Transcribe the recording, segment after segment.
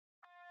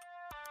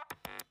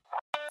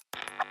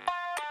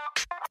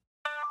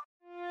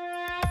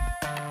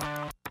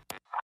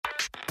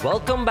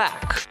Welcome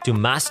back to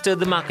Master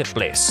the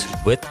Marketplace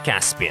with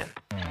Caspian.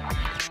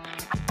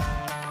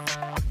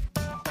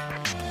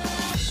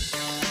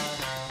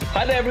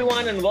 Hi there,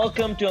 everyone, and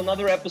welcome to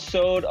another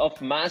episode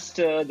of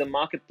Master the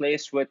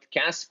Marketplace with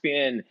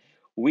Caspian.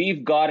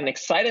 We've got an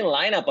exciting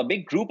lineup, a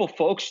big group of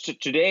folks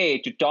today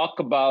to talk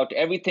about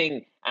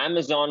everything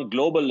Amazon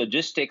global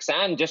logistics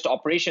and just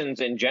operations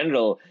in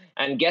general.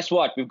 And guess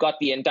what? We've got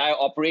the entire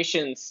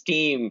operations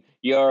team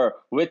here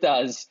with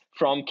us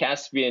from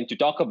Caspian to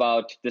talk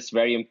about this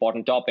very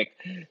important topic.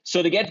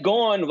 So to get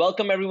going,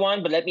 welcome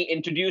everyone, but let me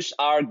introduce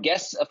our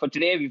guests for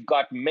today. We've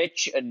got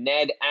Mitch,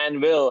 Ned,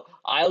 and Will.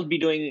 I'll be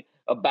doing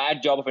a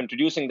bad job of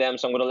introducing them,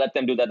 so I'm going to let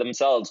them do that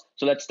themselves.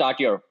 So let's start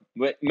here.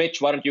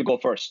 Mitch, why don't you go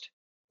first?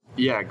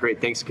 Yeah,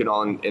 great. Thanks,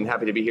 Kunal, and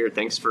happy to be here.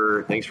 Thanks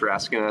for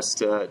asking us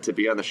to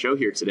be on the show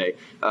here today.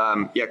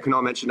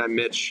 Kunal mentioned I'm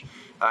Mitch.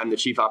 I'm the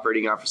Chief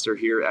Operating Officer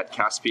here at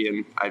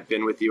Caspian. I've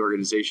been with the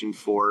organization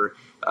for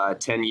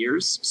 10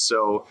 years,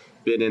 so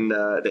been in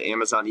the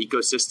Amazon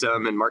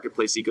ecosystem and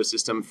marketplace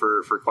ecosystem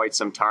for quite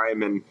some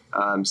time,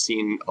 and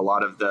seen a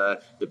lot of the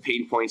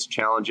pain points,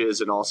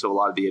 challenges, and also a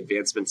lot of the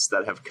advancements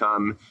that have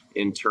come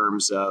in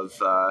terms of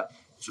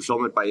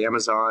fulfillment by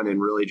Amazon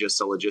and really just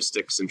the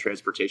logistics and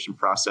transportation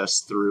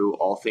process through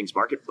all things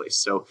marketplace.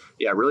 So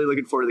yeah, really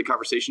looking forward to the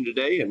conversation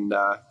today, and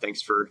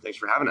thanks for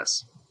having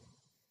us.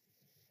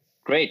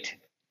 Great.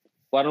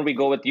 Why don't we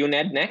go with you,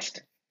 Ned,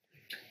 next?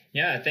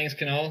 Yeah, thanks,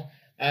 Kunal.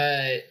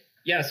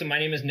 So my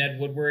name is Ned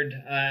Woodward.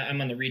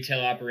 I'm on the retail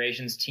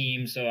operations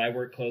team, so I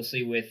work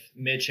closely with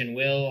Mitch and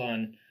Will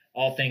on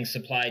all things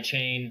supply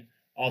chain,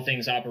 all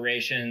things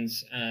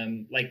operations.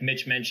 Like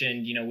Mitch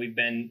mentioned,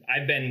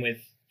 I've been with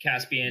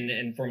Caspian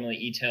and formerly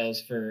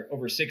eTails for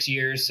over 6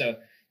 years, so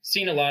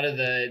seen a lot of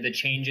the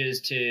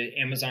changes to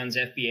Amazon's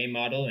FBA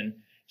model, and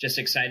just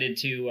excited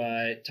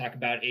to talk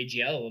about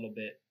AGL a little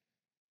bit.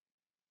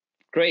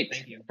 Great.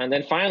 Thank you. And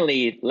then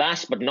finally,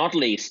 last but not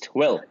least,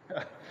 Will.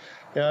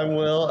 Yeah, I'm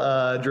Will,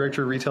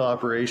 Director of Retail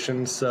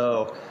Operations.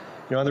 So,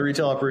 on the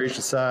retail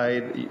operations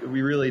side,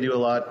 we really do a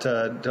lot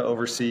to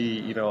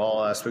oversee,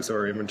 all aspects of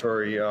our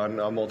inventory on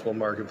multiple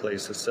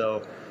marketplaces.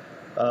 So,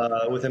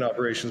 within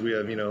operations, we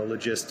have,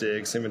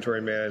 logistics,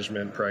 inventory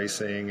management,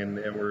 pricing, and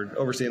we're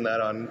overseeing that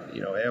on,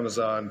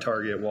 Amazon,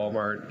 Target,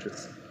 Walmart,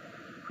 just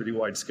pretty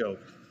wide scope.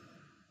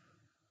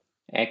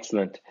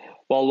 Excellent.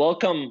 Well,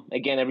 welcome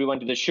again, everyone,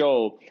 to the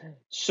show.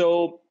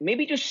 So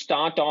maybe to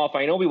start off,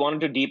 I know we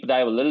wanted to deep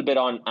dive a little bit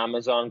on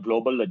Amazon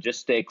global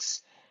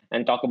logistics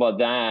and talk about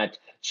that.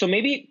 So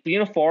maybe,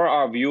 for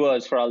our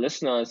viewers, for our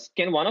listeners,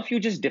 can one of you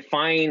just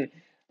define,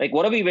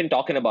 what have we been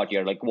talking about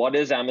here? What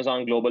is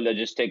Amazon global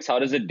logistics? How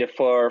does it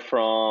differ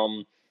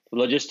from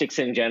logistics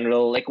in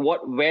general?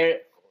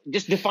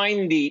 Just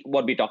define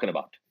what we're talking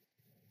about.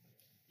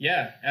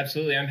 Yeah,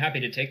 absolutely. I'm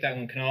happy to take that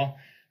one, Kunal.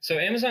 So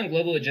Amazon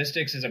Global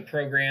Logistics is a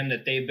program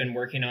that they've been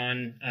working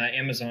on.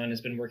 Amazon has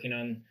been working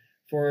on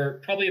for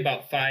probably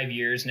about 5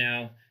 years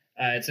now.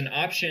 It's an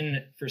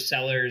option for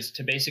sellers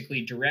to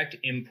basically direct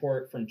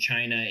import from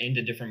China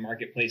into different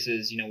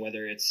marketplaces,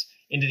 whether it's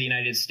into the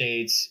United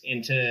States,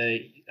 into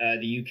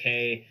the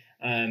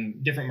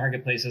UK, different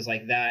marketplaces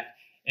like that.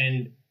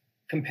 And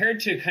compared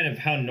to kind of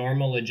how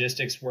normal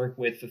logistics work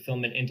with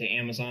fulfillment into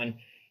Amazon,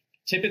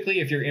 typically,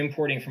 if you're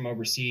importing from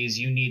overseas,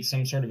 you need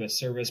some sort of a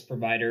service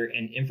provider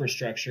and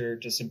infrastructure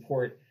to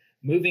support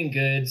moving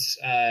goods,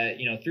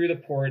 through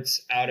the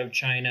ports out of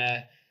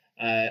China,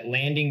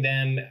 landing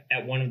them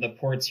at one of the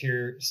ports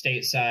here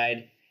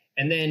stateside,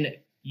 and then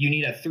you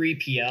need a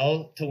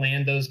 3PL to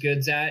land those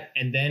goods at,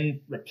 and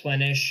then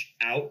replenish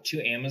out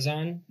to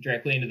Amazon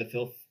directly into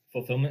the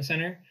fulfillment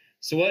center.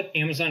 So what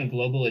Amazon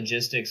Global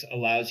Logistics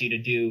allows you to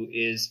do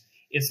is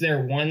it's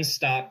their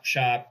one-stop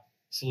shop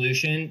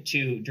solution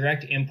to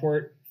direct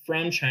import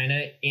from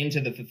China into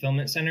the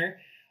fulfillment center,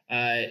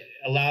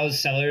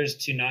 allows sellers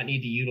to not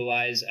need to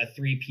utilize a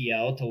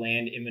 3PL to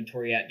land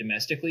inventory at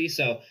domestically.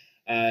 So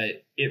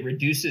it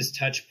reduces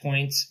touch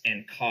points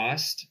and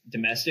cost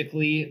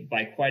domestically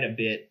by quite a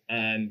bit.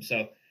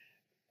 So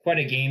quite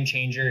a game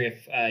changer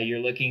if you're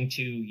looking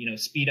to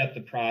speed up the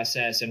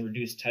process and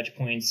reduce touch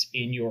points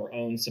in your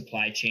own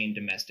supply chain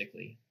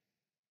domestically.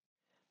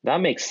 That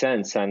makes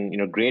sense,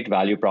 and great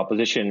value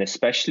proposition,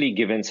 especially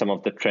given some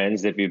of the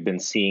trends that we've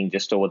been seeing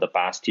just over the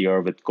past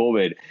year with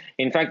COVID.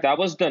 In fact, that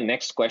was the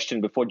next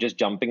question before just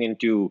jumping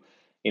into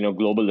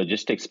global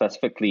logistics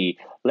specifically.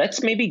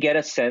 Let's maybe get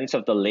a sense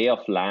of the lay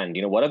of land.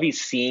 What are we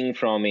seeing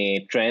from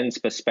a trends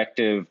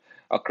perspective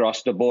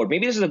across the board?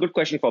 Maybe this is a good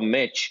question for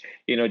Mitch,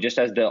 just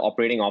as the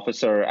operating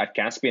officer at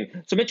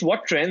Caspian. So Mitch,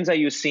 what trends are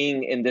you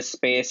seeing in this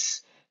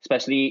space,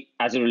 especially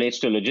as it relates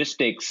to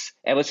logistics,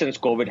 ever since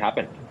COVID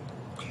happened?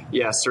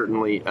 Yeah,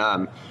 certainly.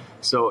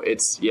 So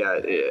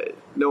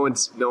no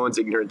one's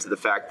ignorant to the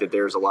fact that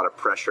there's a lot of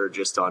pressure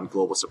just on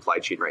global supply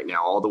chain right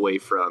now, all the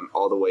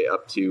way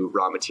up to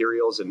raw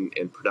materials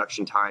and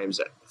production times,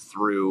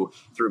 through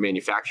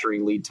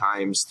manufacturing lead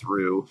times,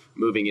 through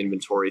moving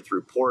inventory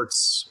through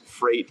ports,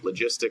 freight,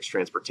 logistics,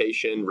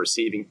 transportation,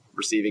 receiving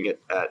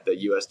it at the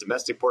U.S.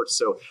 domestic ports.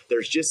 So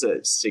there's just a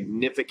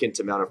significant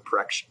amount of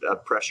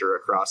pressure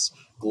across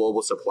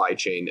global supply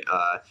chain,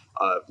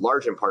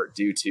 large in part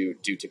due to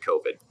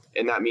COVID.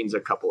 And that means a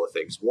couple of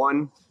things.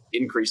 One,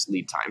 increased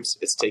lead times.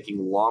 It's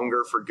taking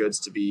longer for goods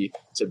to be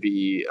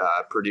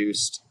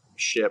produced,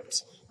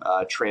 shipped,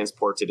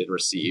 transported, and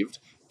received.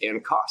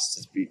 And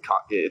costs.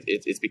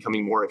 It's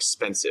becoming more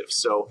expensive.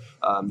 So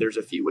there's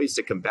a few ways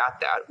to combat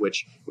that,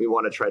 which we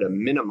want to try to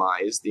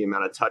minimize the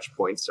amount of touch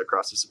points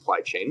across the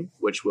supply chain,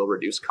 which will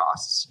reduce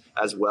costs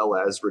as well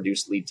as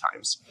reduce lead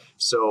times.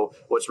 So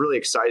what's really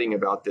exciting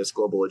about this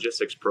global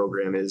logistics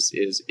program is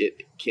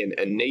it can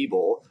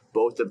enable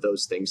both of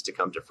those things to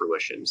come to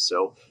fruition.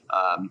 So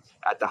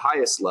at the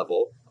highest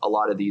level, a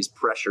lot of these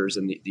pressures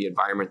in the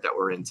environment that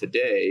we're in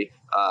today,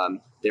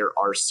 there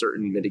are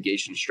certain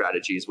mitigation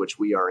strategies which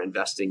we are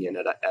investing in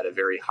at a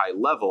very high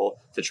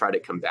level to try to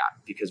combat,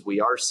 because we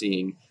are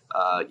seeing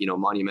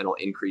monumental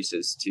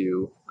increases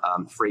to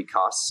freight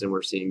costs, and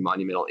we're seeing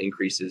monumental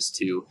increases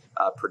to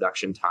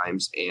production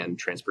times and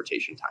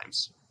transportation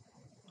times.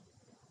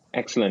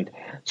 Excellent.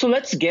 So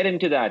let's get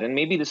into that. And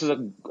maybe this is a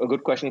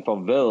good question for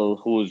Will,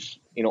 who's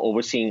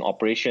overseeing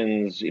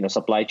operations,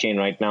 supply chain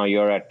right now.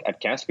 You're at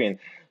Caspian.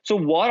 So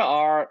what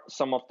are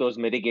some of those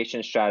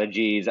mitigation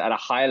strategies at a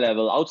high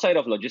level outside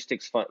of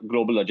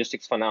global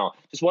logistics for now?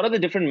 Just what are the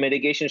different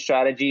mitigation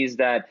strategies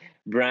that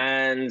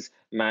brands,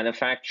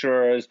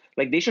 manufacturers,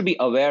 they should be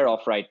aware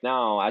of right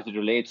now as it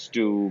relates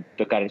to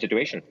the current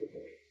situation?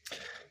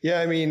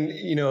 Yeah, I mean,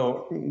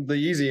 the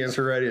easy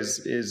answer, right,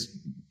 is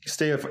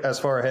stay as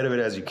far ahead of it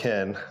as you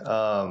can.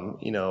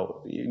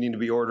 You need to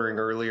be ordering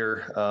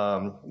earlier,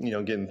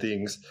 getting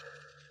things,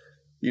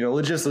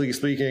 logistically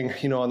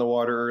speaking, on the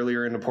water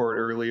earlier, in the port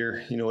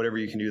earlier, whatever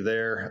you can do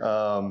there.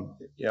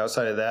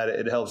 Outside of that,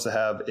 it helps to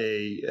have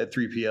a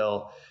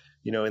 3PL,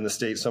 in the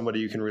state,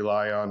 somebody you can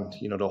rely on,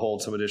 to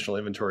hold some additional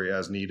inventory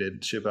as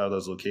needed, ship out of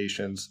those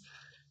locations.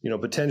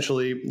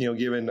 Potentially,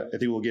 given, I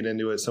think we'll get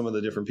into it, some of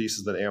the different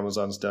pieces that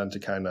Amazon's done to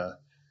kind of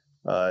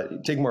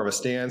take more of a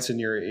stance in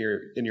your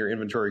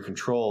inventory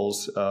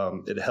controls.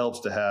 It helps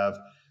to have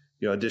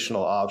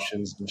additional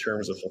options in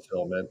terms of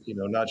fulfillment.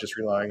 Not just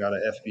relying on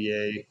an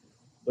FBA,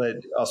 but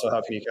also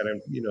how can you kind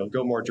of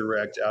go more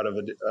direct out of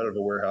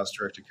a warehouse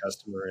direct to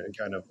customer and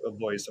kind of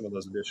avoid some of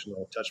those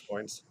additional touch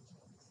points.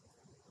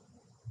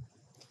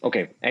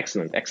 Okay,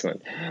 excellent.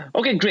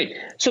 Okay, great.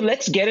 So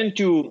let's get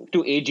into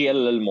AGL a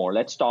little more.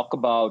 Let's talk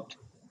about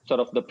sort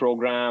of the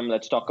program.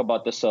 Let's talk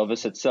about the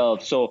service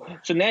itself. So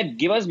Ned,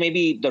 give us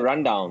maybe the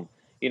rundown.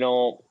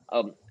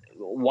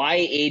 Why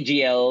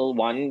AGL?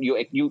 One,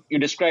 you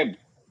described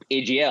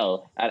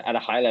AGL at a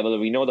high level.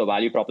 We know the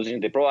value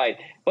proposition they provide,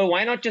 but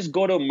why not just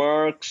go to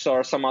Maersk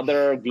or some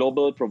other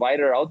global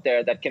provider out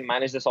there that can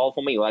manage this all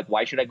for me?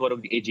 Why should I go to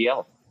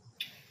AGL?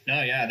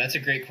 No, yeah, that's a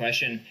great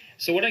question.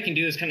 So what I can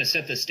do is kind of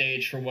set the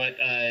stage for what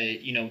a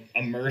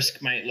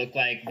Maersk might look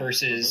like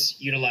versus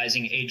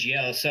utilizing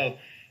AGL. So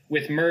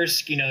with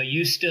Maersk,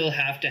 you still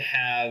have to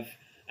have,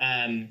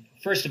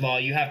 first of all,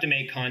 you have to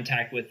make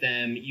contact with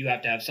them. You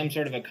have to have some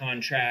sort of a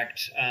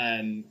contract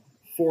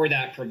for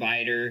that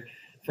provider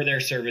for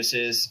their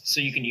services, so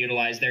you can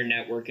utilize their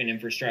network and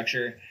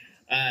infrastructure.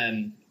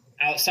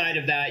 Outside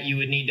of that, you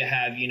would need to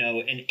have,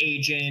 an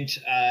agent,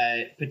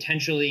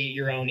 potentially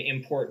your own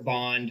import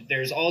bond.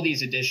 There's all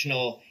these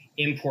additional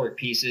import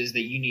pieces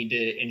that you need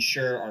to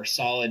ensure are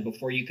solid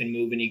before you can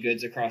move any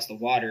goods across the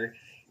water,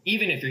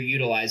 even if you're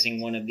utilizing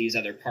one of these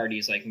other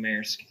parties like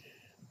Maersk.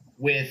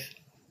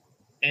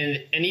 And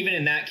even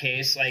in that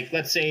case,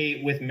 let's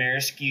say with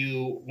Maersk,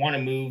 you want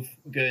to move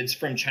goods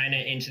from China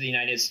into the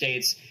United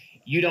States.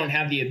 You don't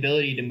have the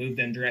ability to move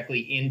them directly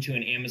into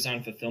an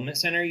Amazon fulfillment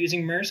center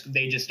using Maersk.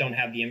 They just don't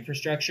have the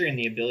infrastructure and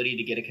the ability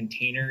to get a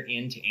container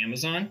into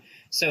Amazon.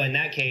 So in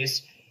that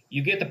case,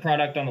 you get the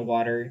product on the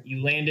water,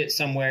 you land it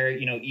somewhere,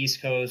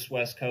 East Coast,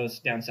 West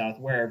Coast, down south,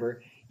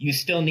 wherever. You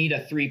still need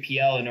a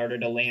 3PL in order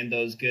to land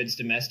those goods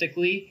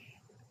domestically,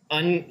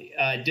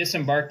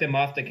 disembark them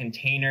off the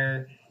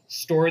container,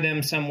 store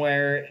them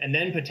somewhere, and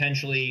then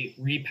potentially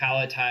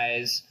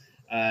repalletize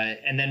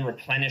and then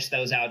replenish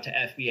those out to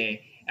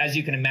FBA. As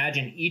you can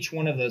imagine, each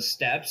one of those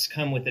steps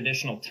come with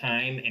additional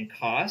time and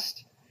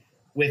cost.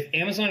 With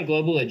Amazon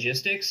Global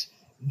Logistics,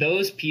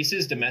 those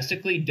pieces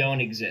domestically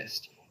don't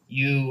exist.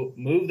 You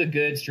move the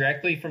goods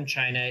directly from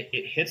China,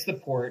 it hits the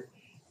port,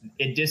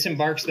 it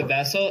disembarks the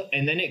vessel,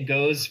 and then it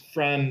goes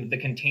from the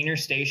container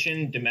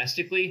station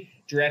domestically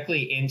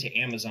directly into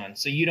Amazon.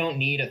 So you don't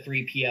need a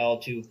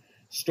 3PL to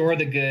store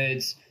the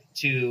goods,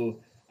 to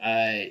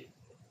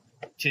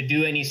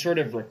do any sort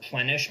of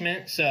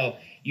replenishment. So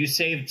you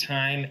save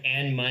time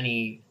and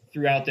money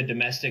throughout the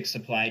domestic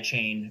supply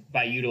chain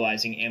by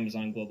utilizing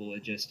Amazon Global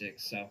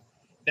Logistics. So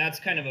that's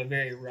kind of a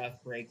very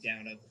rough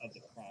breakdown of the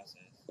process.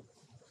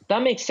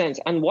 That makes sense.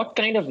 And what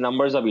kind of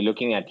numbers are we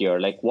looking at here?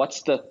 Like,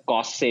 what's the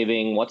cost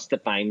saving? What's the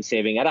time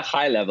saving at a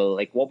high level?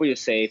 Like, what would you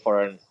say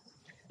for an,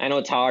 I know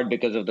it's hard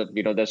because of the,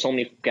 there's so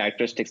many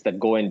characteristics that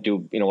go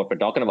into, what we're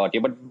talking about here,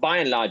 but by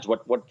and large,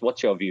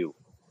 what's your view?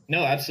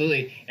 No,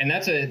 absolutely. And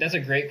that's a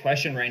great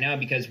question right now,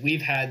 because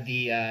we've had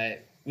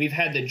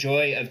the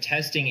joy of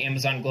testing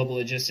Amazon Global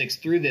Logistics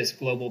through this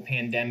global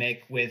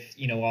pandemic with,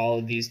 all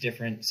of these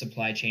different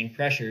supply chain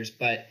pressures.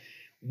 But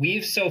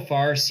we've so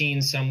far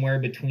seen somewhere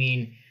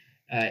between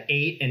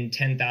 $8,000 and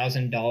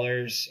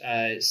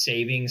 $10,000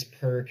 savings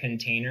per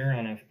container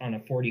on a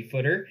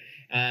 40-footer.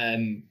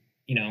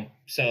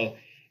 So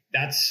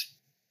that's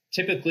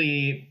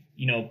typically,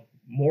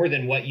 more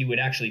than what you would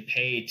actually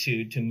pay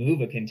to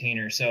move a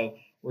container. So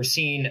we're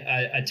seeing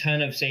a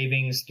ton of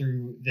savings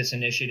through this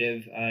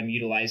initiative,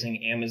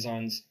 utilizing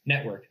Amazon's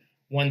network.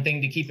 One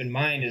thing to keep in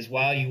mind is,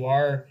 while you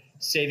are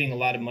saving a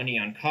lot of money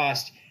on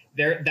cost,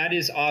 that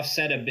is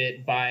offset a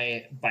bit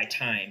by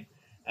time.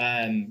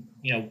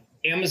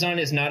 Amazon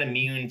is not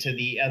immune to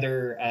the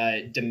other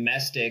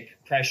domestic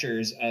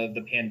pressures of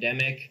the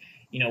pandemic.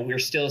 We're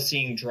still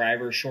seeing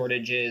driver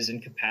shortages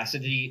and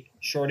capacity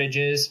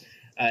shortages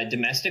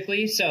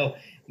domestically. So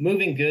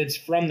moving goods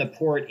from the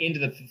port into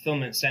the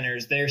fulfillment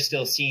centers, they're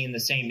still seeing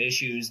the same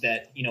issues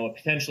that,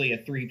 potentially a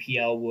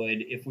 3PL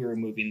would if we were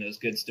moving those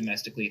goods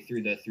domestically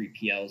through the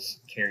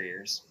 3PL's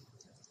carriers.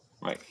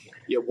 Right.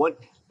 Yeah.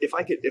 If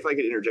I could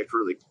interject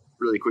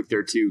really quick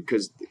there too,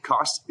 because the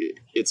cost,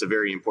 it's a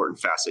very important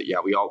facet. Yeah,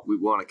 we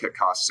want to cut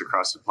costs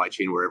across supply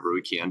chain wherever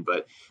we can,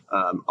 but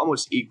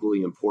almost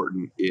equally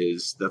important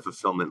is the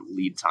fulfillment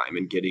lead time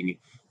and getting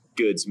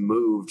goods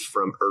moved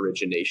from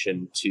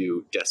origination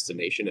to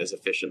destination as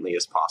efficiently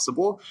as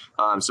possible.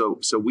 So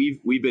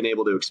we've been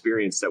able to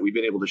experience that. We've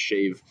been able to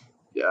shave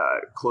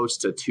close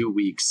to 2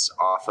 weeks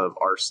off of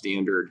our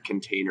standard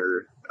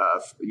container,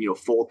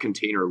 full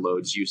container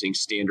loads using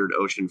standard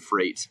ocean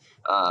freight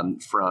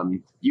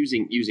from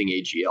using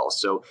AGL.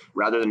 So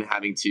rather than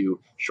having to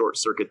short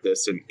circuit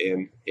this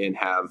and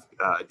have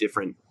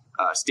different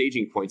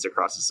staging points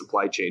across the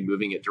supply chain,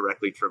 moving it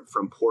directly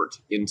from port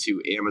into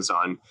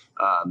Amazon,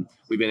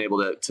 we've been able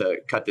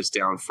to cut this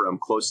down from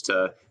close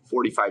to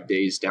 45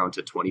 days down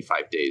to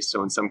 25 days.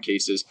 So in some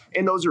cases,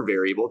 and those are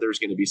variable, there's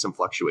going to be some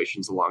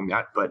fluctuations along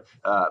that, but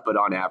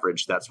on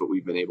average, that's what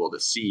we've been able to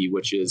see,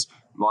 which is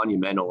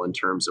monumental in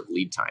terms of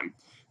lead time.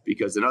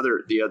 Because the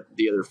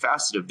other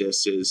facet of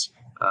this is,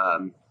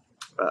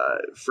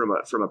 from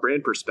a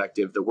brand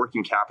perspective, the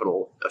working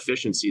capital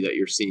efficiency that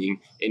you're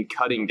seeing in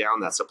cutting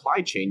down that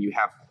supply chain, you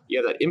have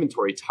that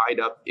inventory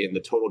tied up in the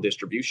total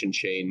distribution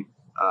chain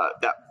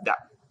that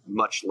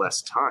much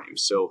less time.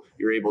 So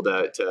you're able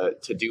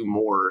to do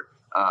more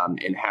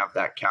and have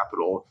that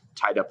capital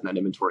tied up in that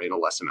inventory in a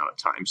less amount of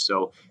time.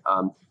 So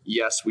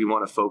yes, we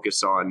want to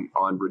focus on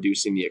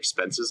reducing the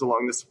expenses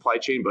along the supply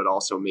chain, but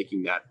also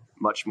making that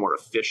much more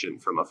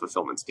efficient from a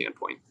fulfillment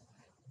standpoint.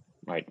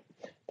 Right.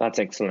 That's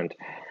excellent.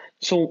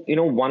 So,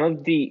 one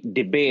of the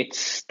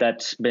debates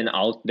that's been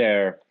out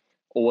there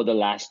over the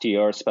last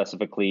year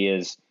specifically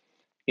is,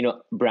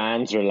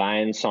 brands'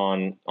 reliance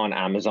on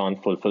Amazon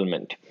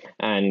fulfillment.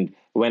 And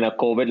when a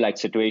COVID-like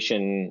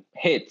situation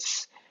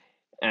hits,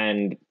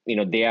 and,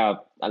 they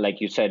are,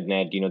 like you said,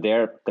 Ned,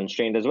 they're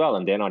constrained as well,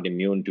 and they're not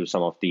immune to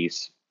some of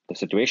these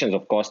situations.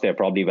 Of course, they're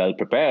probably well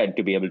prepared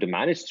to be able to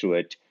manage through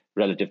it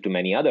relative to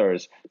many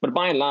others. But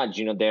by and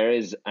large, there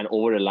is an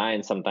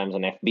over-reliance sometimes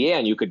on FBA,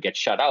 and you could get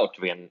shut out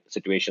when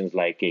situations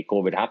like a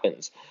COVID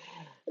happens.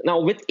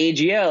 Now, with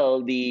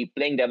AGL, the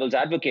playing devil's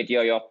advocate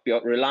here,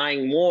 you're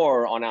relying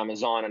more on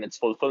Amazon and its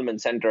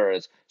fulfillment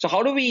centers. So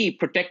how do we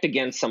protect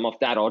against some of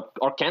that, or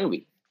can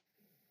we?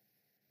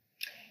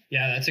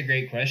 Yeah, that's a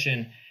great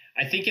question.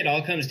 I think it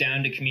all comes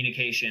down to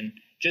communication.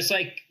 Just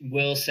like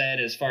Will said,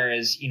 as far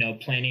as,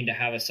 planning to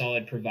have a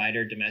solid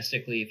provider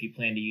domestically, if you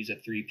plan to use a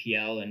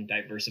 3PL and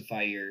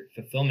diversify your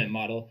fulfillment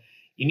model,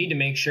 you need to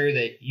make sure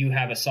that you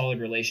have a solid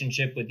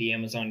relationship with the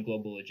Amazon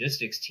Global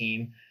Logistics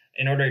team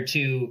in order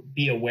to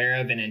be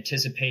aware of and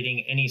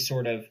anticipating any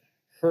sort of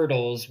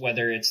hurdles,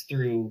 whether it's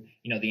through,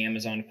 the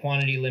Amazon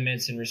quantity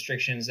limits and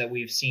restrictions that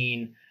we've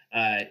seen,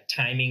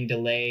 timing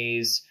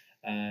delays,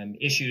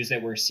 issues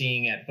that we're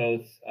seeing at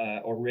both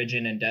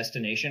origin and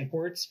destination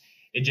ports.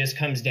 It just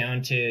comes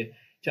down to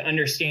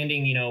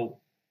understanding,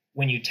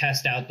 when you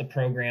test out the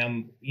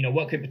program,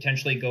 what could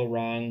potentially go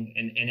wrong,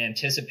 and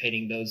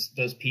anticipating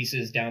those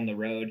pieces down the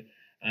road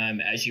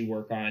as you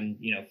work on,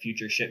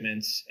 future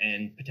shipments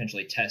and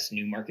potentially test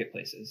new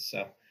marketplaces.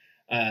 So,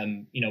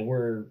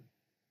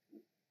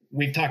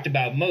 we've talked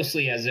about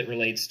mostly as it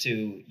relates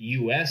to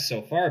US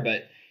so far,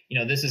 but,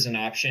 this is an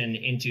option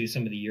into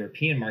some of the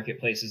European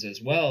marketplaces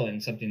as well,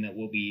 and something that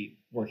we'll be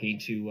working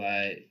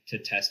to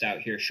test out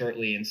here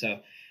shortly. And so,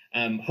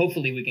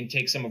 hopefully we can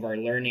take some of our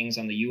learnings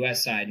on the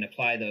US side and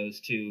apply those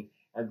to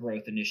our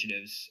growth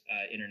initiatives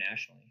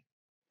internationally.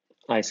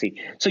 I see.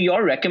 So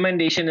your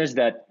recommendation is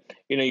that,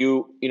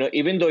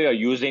 even though you're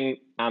using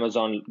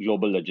Amazon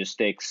Global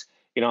Logistics,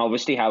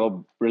 obviously have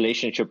a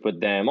relationship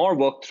with them or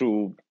work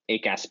through a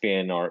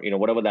Caspian or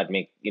whatever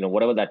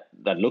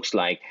that looks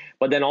like,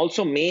 but then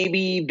also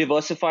maybe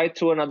diversify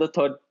through another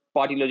third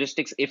party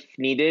logistics if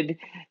needed,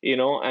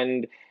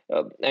 and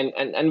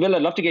Will,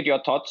 I'd love to get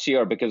your thoughts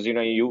here because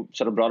you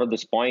sort of brought up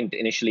this point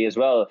initially as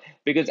well.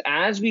 Because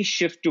as we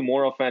shift to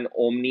more of an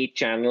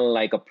omni-channel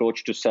like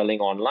approach to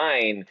selling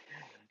online,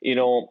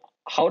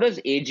 how does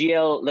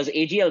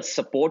AGL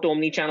support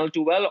omni-channel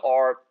too well,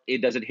 or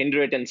does it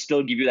hinder it and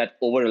still give you that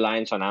over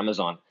reliance on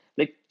Amazon?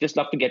 Like, just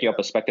love to get your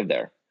perspective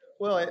there.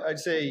 Well, I'd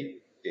say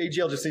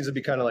AGL just needs to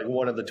be kind of like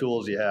one of the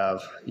tools you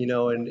have,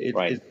 and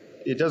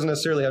it doesn't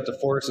necessarily have to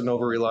force an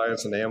over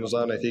reliance on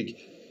Amazon. I think,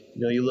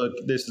 you look,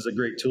 this is a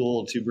great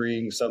tool to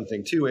bring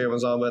something to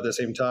Amazon, but at the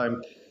same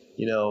time,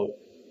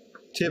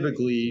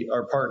 typically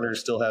our partners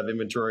still have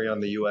inventory on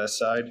the US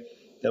side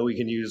that we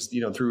can use,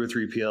 through a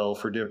 3PL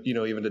for,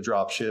 even to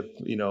drop ship,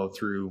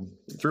 through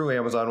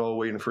Amazon while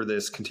waiting for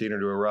this container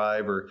to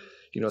arrive or,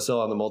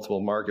 sell on the multiple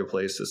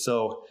marketplaces.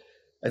 So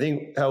I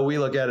think how we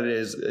look at it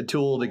is a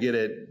tool to get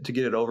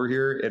it over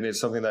here. And it's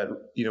something that,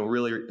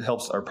 really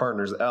helps our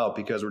partners out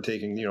because we're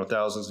taking,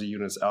 thousands of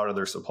units out of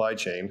their supply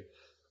chain.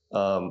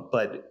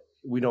 But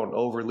we don't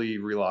overly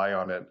rely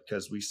on it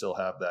because we still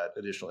have that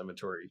additional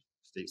inventory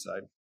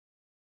stateside.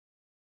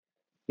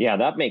 Yeah,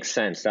 that makes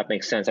sense. I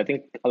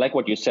think I like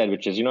what you said,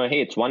 which is,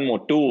 hey, it's one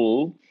more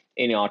tool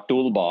in your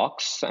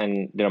toolbox,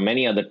 and there are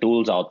many other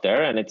tools out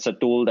there, and it's a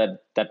tool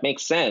that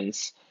makes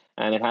sense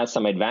and it has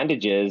some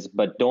advantages,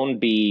 but don't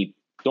be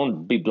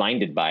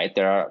blinded by it.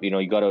 There are,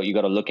 you got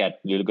to look at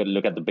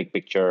the big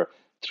picture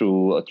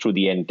through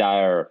the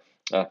entire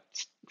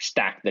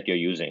stack that you're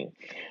using.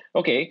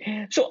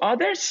 Okay, so are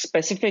there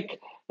specific,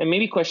 and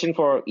maybe question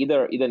for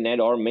either Ned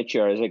or Mitch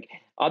here, is like,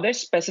 are there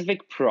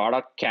specific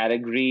product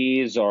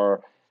categories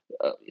or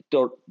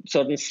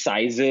certain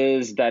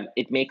sizes that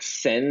it makes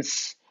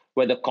sense,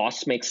 where the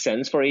cost makes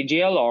sense for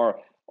AGL,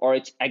 or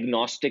it's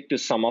agnostic to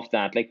some of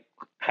that? Like,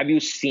 have you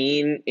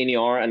seen in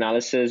your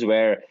analysis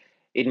where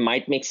it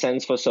might make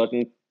sense for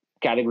certain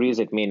categories,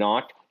 it may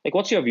not? Like,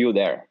 what's your view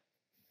there?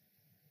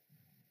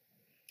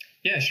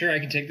 Yeah, sure. I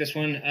can take this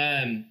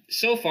one.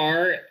 So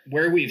far,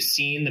 where we've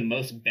seen the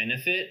most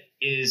benefit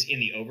is in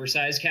the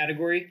oversized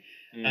category.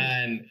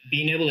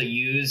 Being able to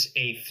use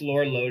a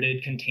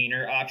floor-loaded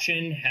container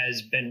option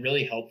has been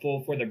really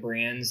helpful for the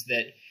brands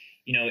that,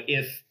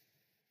 if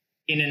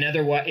in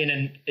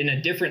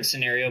a different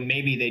scenario,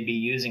 maybe they'd be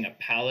using a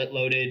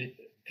pallet-loaded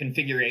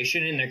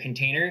configuration in their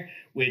container,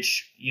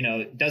 which,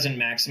 doesn't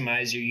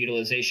maximize your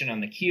utilization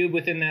on the cube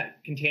within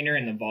that container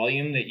and the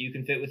volume that you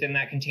can fit within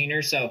that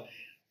container. So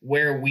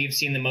where we've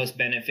seen the most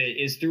benefit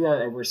is through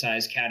our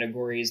oversized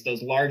categories.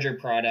 Those larger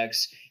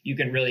products, you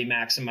can really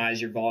maximize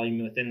your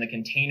volume within the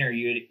container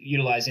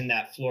utilizing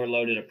that floor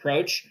loaded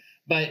approach.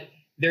 But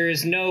there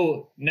is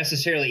no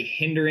necessarily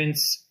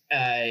hindrance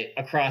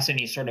across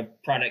any sort of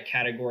product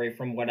category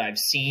from what I've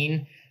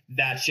seen.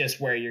 That's just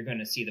where you're going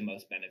to see the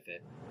most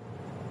benefit.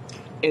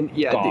 And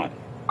yeah,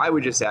 I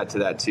would just add to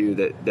that too,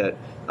 that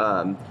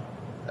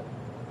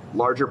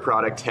larger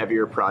product,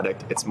 heavier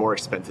product, it's more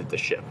expensive to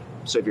ship.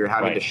 So if you're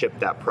having to ship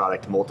that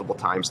product multiple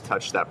times,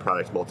 touch that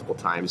product multiple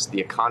times, the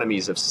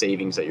economies of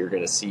savings that you're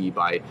going to see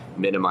by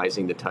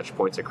minimizing the touch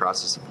points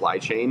across the supply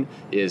chain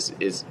is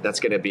that's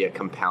going to be a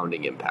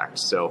compounding impact.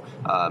 So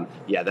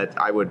that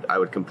I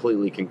would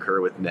completely concur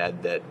with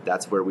Ned that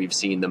that's where we've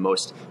seen the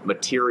most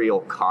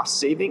material cost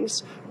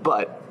savings.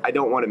 But I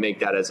don't want to make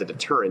that as a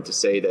deterrent to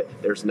say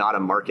that there's not a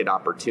market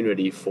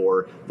opportunity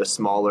for the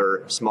small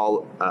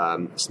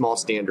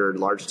standard,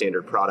 large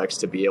standard products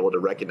to be able to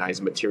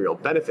recognize material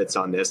benefits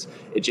on this.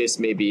 It just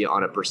may be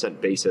on a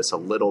percent basis a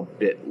little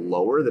bit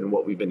lower than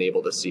what we've been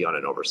able to see on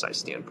an oversized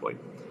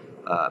standpoint.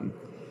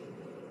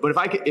 But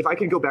if I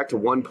could go back to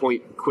one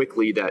point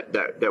quickly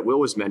that Will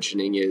was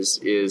mentioning is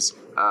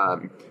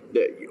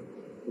that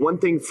one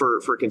thing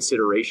for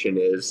consideration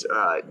is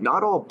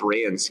not all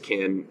brands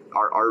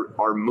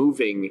are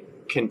moving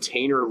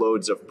container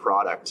loads of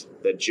product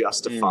that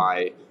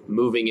justify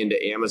moving into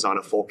Amazon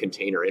a full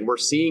container. And we're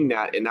seeing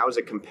that, and that was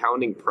a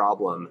compounding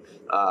problem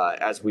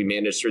as we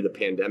managed through the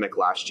pandemic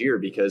last year,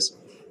 because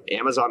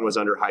Amazon was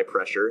under high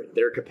pressure.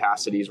 Their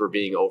capacities were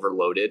being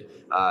overloaded.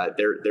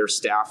 Their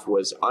staff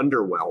was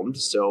underwhelmed.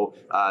 So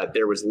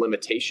there was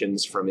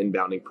limitations from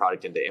inbounding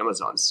product into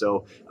Amazon.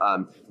 So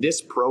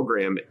this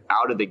program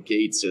out of the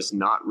gates is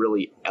not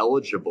really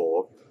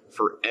eligible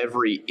for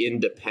every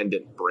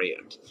independent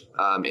brand.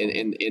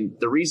 And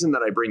the reason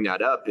that I bring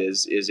that up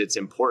is it's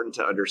important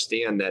to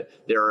understand that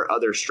there are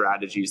other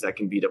strategies that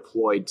can be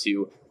deployed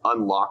to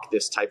unlock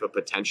this type of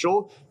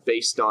potential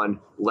based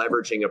on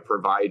leveraging a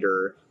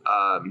provider,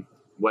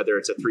 whether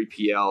it's a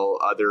 3PL,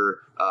 other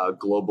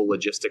global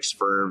logistics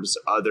firms,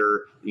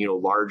 other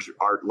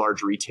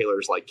large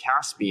retailers like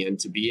Caspian,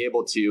 to be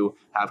able to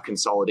have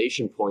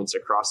consolidation points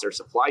across their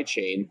supply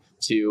chain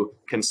to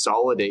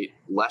consolidate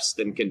less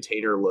than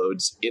container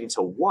loads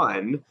into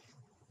one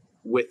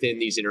within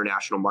these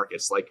international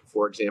markets, like,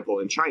 for example,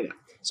 in China.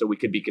 So we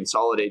could be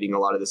consolidating a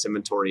lot of this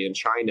inventory in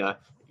China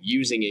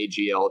using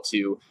AGL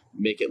to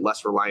make it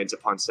less reliant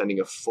upon sending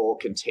a full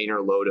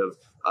container load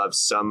of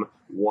some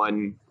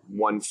one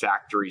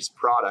factory's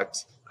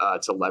product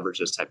to leverage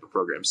this type of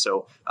program.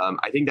 So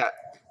I think that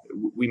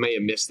we may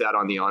have missed that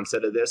on the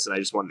onset of this, and I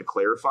just wanted to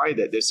clarify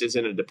that this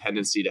isn't a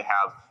dependency to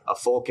have a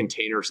full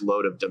container's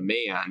load of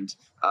demand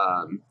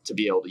to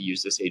be able to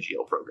use this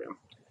AGL program.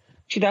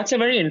 See, that's a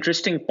very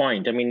interesting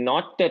point. I mean,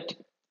 not that,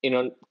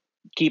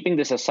 keeping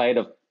this aside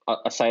of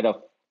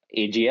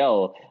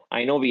AGL,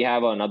 I know we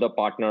have another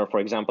partner, for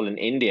example, in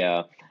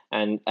India,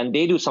 and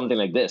they do something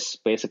like this.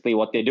 Basically,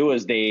 what they do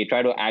is they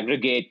try to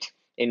aggregate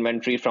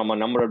inventory from a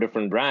number of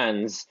different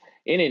brands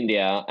in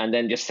India, and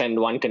then just send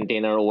one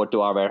container over to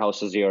our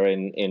warehouses here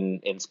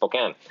in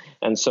Spokane.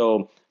 And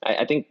so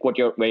I think where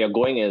you're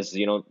going is,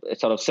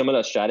 it's sort of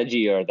similar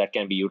strategy here that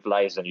can be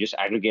utilized, and you just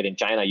aggregate in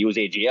China, use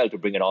AGL to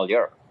bring it all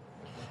here.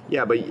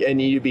 Yeah,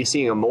 and you'd be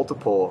seeing a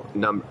multiple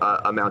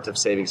amount of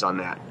savings on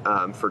that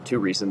for two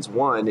reasons.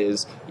 One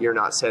is you're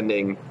not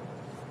sending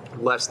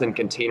less than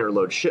container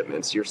load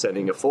shipments. You're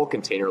sending a full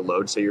container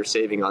load, so you're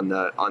saving on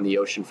the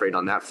ocean freight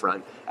on that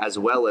front, as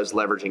well as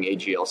leveraging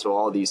AGL. So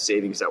all these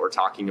savings that we're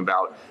talking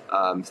about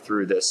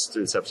through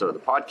this episode of the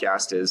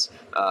podcast is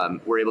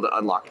we're able to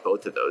unlock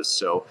both of those.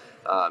 So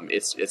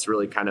it's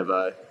really kind of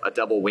a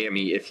double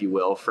whammy, if you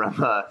will,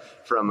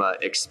 from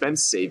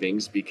expense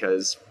savings,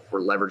 because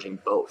we're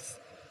leveraging both.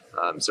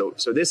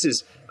 So this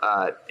is,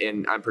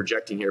 and I'm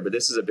projecting here, but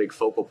this is a big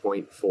focal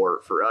point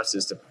for us,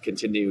 is to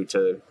continue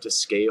to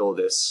scale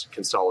this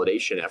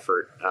consolidation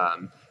effort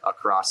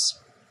across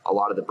a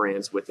lot of the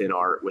brands within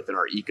our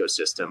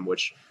ecosystem,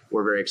 which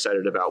we're very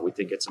excited about. We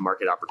think it's a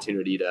market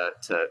opportunity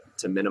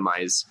to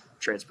minimize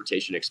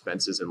transportation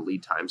expenses and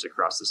lead times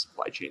across the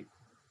supply chain.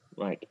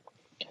 Right.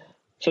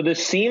 So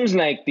this seems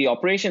like the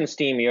operations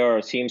team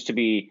here seems to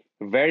be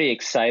very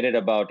excited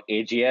about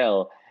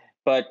AGL,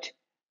 but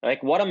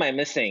what am I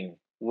missing?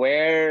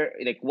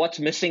 What's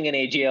missing in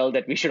AGL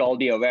that we should all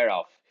be aware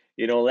of?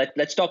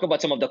 Let's talk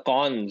about some of the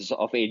cons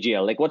of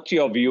AGL. What's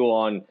your view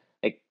on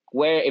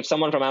where, if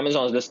someone from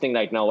Amazon is listening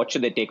right now, what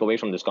should they take away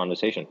from this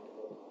conversation?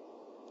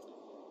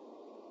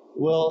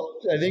 Well,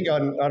 I think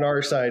on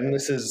our side, and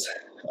this is,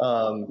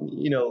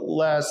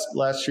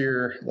 last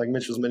year, like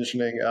Mitch was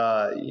mentioning,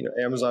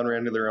 Amazon ran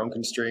into their own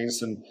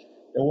constraints, and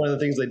one of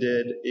the things they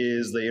did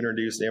is they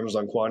introduced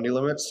Amazon quantity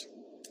limits,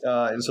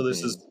 and so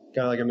this is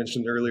kind of like I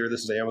mentioned earlier.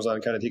 This is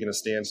Amazon kind of taking a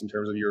stance in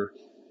terms of your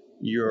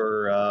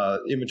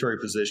inventory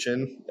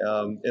position,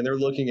 and they're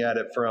looking at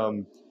it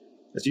from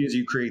as soon as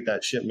you create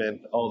that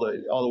shipment all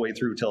the way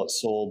through till it's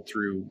sold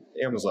through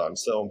Amazon.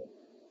 So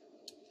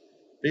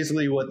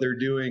basically, what they're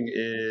doing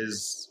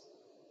is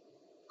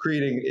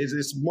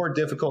it's more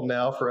difficult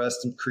now for us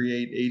to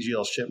create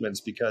AGL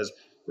shipments because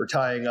we're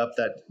tying up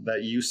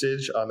that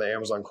usage on the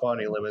Amazon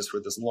quantity limits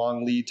with this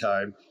long lead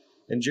time,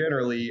 and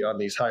generally on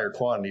these higher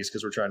quantities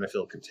because we're trying to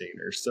fill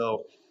containers.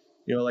 So,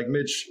 like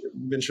Mitch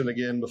mentioned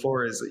again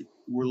before, is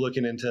we're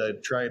looking into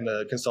trying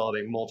to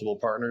consolidate multiple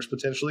partners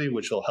potentially,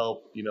 which will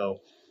help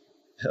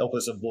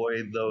us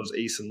avoid those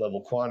ASIN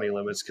level quantity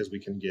limits, because we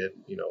can get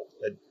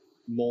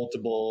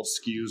multiple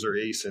SKUs or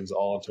ASINs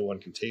all into one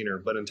container.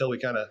 But until we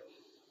kind of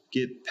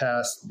get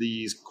past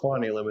these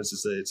quantity limits,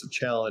 it's a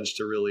challenge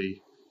to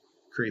really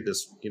create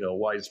this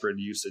widespread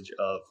usage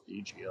of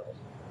AGL.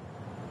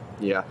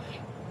 Yeah.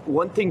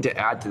 One thing to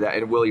add to that,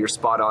 and Will, you're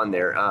spot on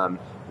there.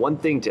 One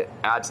thing to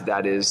add to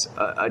that is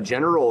a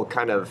general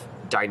kind of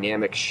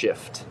dynamic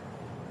shift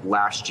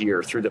last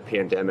year through the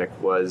pandemic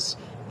was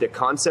the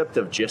concept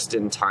of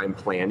just-in-time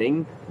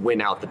planning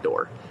went out the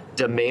door.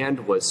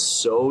 Demand was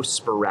so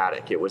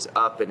sporadic. It was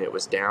up and it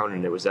was down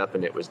and it was up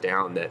and it was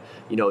down that,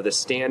 the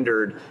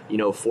standard,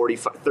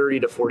 30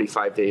 to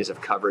 45 days of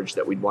coverage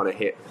that we'd want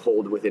to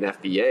hold within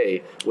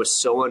FBA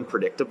was so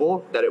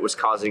unpredictable that it was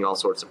causing all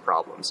sorts of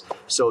problems.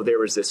 So there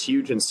was this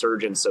huge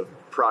insurgence of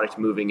product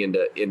moving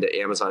into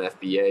Amazon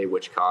FBA,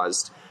 which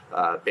caused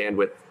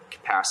bandwidth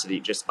capacity,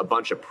 just a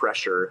bunch of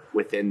pressure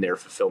within their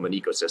fulfillment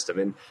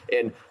ecosystem.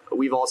 And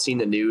we've all seen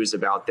the news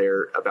about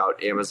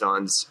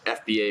Amazon's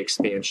FBA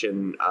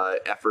expansion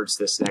efforts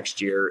this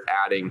next year,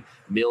 adding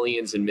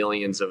millions and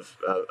millions of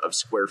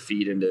square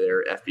feet into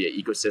their FBA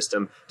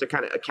ecosystem to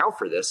kind of account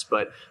for this.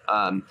 But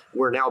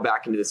we're now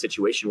back into the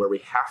situation where we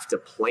have to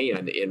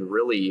plan in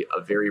really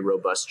a very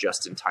robust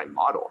just-in-time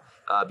model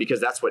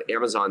because that's what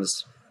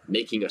Amazon's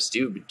making us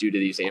do due to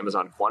these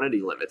Amazon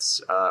quantity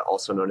limits,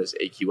 also known as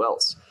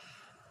AQLs.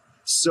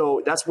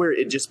 So that's where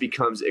it just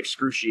becomes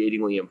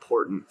excruciatingly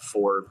important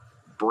for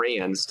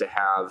brands to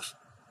have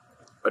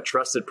a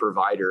trusted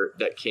provider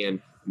that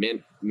can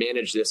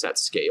manage this at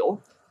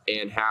scale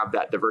and have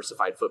that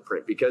diversified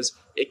footprint, because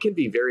it can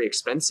be very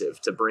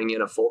expensive to bring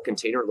in a full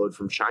container load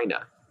from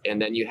China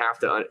and then you have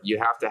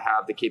to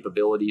have the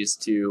capabilities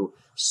to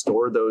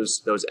store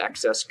those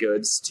excess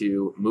goods,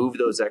 to move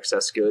those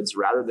excess goods,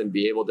 rather than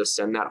be able to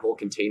send that whole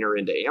container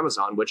into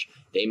Amazon, which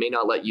they may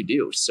not let you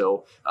do.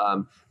 So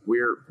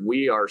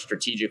we are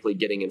strategically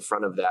getting in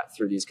front of that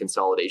through these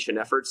consolidation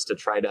efforts to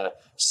try to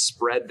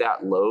spread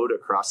that load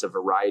across a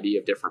variety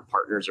of different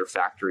partners or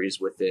factories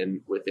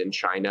within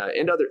China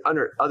and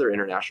other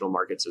international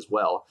markets as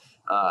well,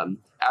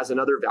 as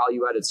another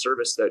value-added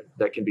service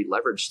that can be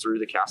leveraged through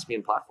the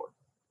Caspian platform.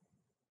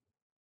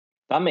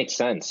 That makes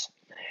sense.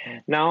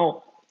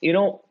 Now,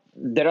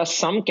 there are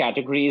some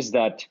categories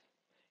that,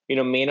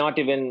 may not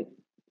even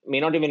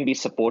be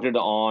supported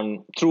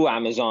through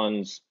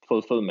Amazon's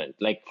fulfillment.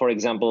 Like, for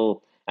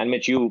example, and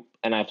Mitch, you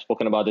and I've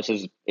spoken about this,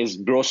 is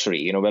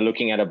grocery. We're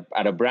looking at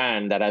a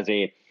brand that has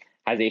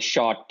a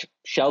short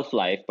shelf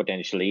life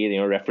potentially,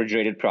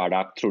 refrigerated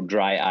product through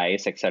dry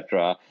ice,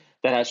 etc.,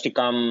 that has to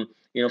come,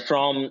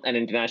 from an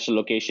international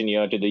location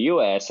here to the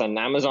US, and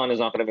Amazon is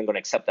not even going to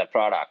accept that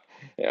product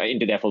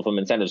into their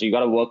fulfillment center. So you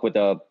got to work with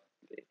a,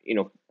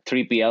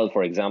 3PL,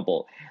 for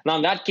example. Now,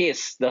 in that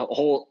case, the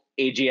whole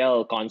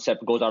AGL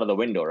concept goes out of the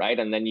window, right?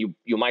 And then you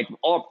might,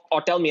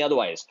 or tell me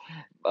otherwise.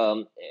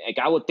 Like,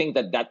 I would think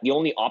that the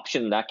only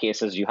option in that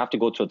case is you have to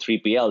go through a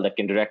 3PL that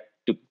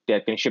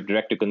can ship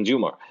direct to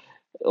consumer.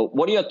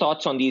 What are your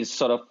thoughts on these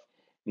sort of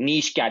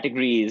niche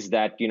categories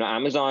that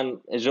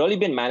Amazon has really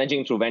been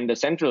managing through Vendor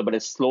Central, but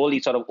is slowly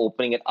sort of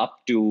opening it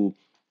up to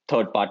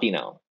third party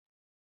now?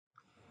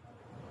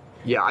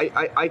 Yeah,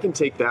 I can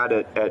take that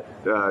at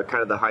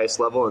kind of the highest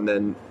level, and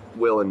then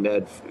Will and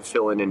Ned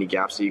fill in any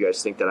gaps that you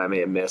guys think that I may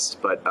have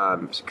missed. But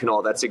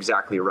Kunal, that's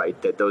exactly right,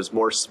 that those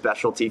more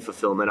specialty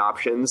fulfillment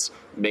options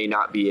may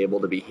not be able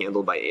to be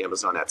handled by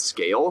Amazon at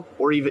scale,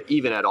 or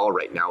even at all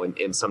right now.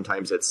 And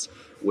sometimes it's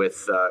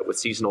with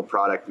seasonal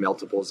product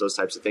meltables, those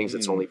types of things.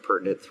 It's only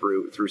pertinent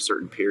through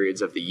certain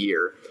periods of the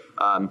year,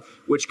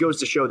 which goes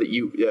to show that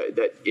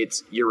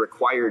you're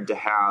required to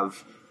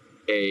have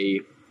a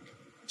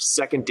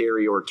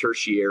secondary or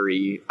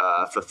tertiary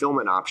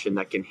fulfillment option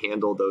that can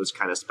handle those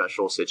kind of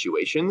special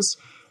situations,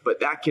 but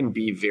that can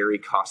be very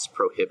cost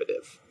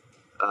prohibitive.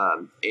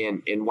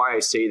 And why I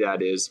say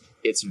that is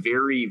it's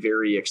very,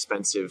 very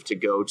expensive to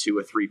go to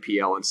a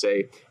 3PL and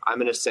say, I'm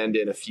going to send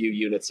in a few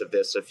units of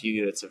this, a few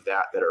units of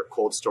that are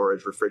cold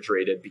storage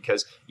refrigerated,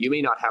 because you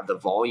may not have the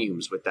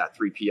volumes with that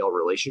 3PL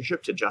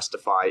relationship to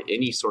justify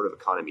any sort of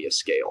economy of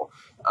scale.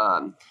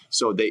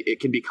 So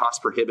it can be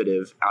cost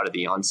prohibitive out of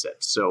the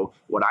onset. So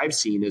what I've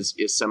seen is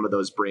some of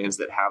those brands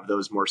that have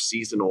those more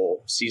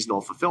seasonal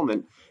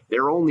fulfillment,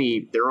 they're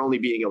only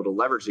being able to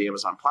leverage the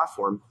Amazon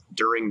platform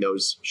during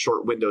those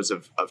short windows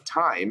of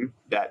time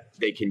that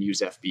they can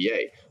use FBA,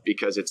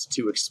 because it's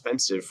too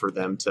expensive for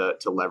them to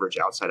leverage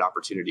outside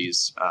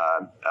opportunities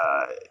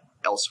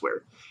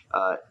elsewhere.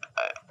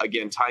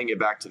 Again, tying it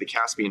back to the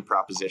Caspian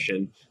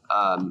proposition,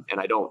 and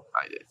I don't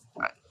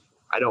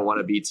want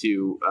to be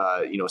too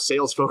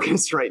sales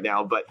focused right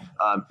now, but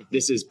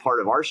this is part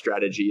of our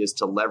strategy, is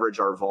to leverage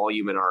our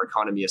volume and our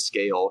economy of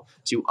scale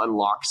to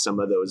unlock some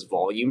of those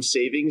volume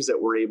savings that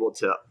we're able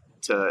to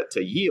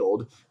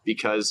yield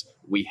because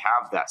we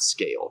have that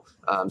scale.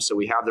 So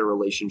we have the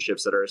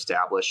relationships that are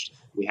established,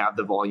 we have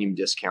the volume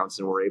discounts,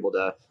 and we're able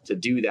to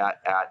do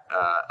that at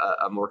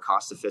a more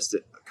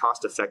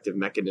cost-effective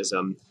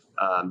mechanism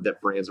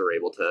that brands are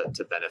able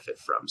to benefit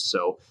from.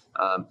 So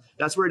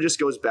that's where it just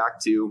goes back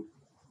to,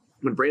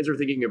 when brands are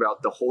thinking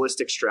about the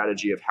holistic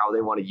strategy of how they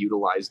want to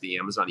utilize the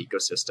Amazon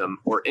ecosystem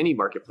or any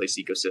marketplace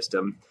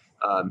ecosystem,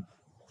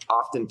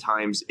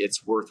 oftentimes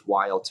it's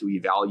worthwhile to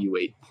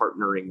evaluate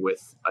partnering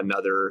with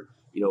another,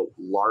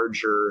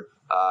 larger,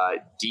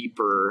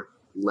 deeper,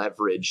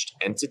 leveraged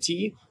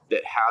entity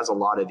that has a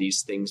lot of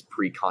these things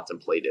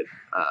pre-contemplated.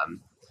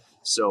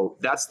 So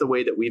that's the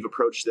way that we've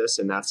approached this,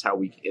 and that's how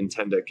we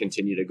intend to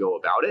continue to go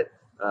about it.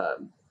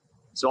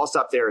 So I'll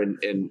stop there, and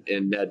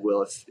Ned,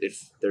 Will,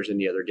 if there's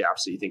any other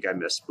gaps that you think I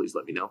missed, please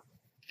let me know.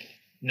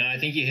 No, I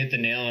think you hit the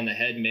nail on the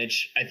head,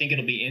 Mitch. I think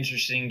it'll be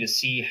interesting to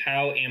see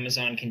how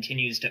Amazon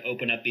continues to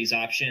open up these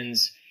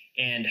options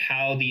and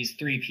how these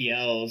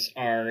 3PLs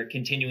are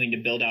continuing to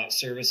build out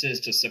services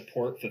to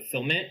support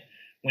fulfillment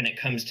when it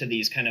comes to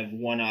these kind of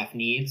one-off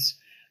needs,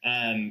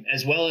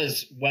 as well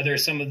as whether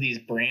some of these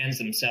brands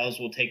themselves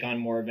will take on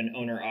more of an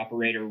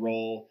owner-operator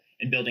role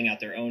in building out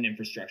their own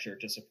infrastructure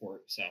to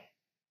support. So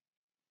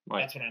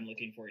that's what I'm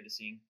looking forward to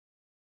seeing.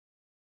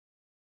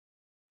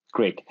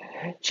 Great.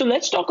 So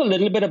let's talk a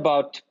little bit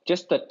about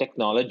just the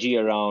technology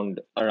around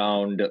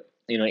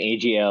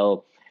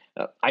AGL.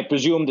 I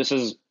presume this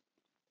is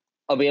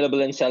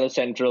available in Seller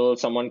Central.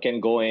 Someone can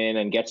go in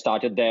and get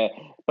started there.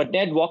 But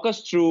Ned, walk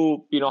us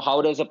through,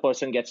 how does a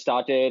person get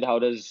started?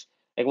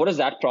 What does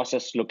that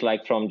process look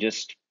like from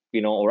just,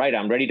 all right,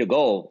 I'm ready to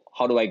go.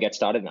 How do I get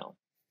started now?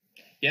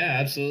 Yeah,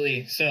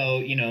 absolutely.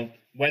 So,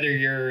 whether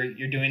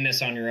you're doing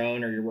this on your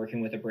own or you're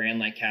working with a brand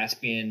like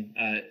Caspian,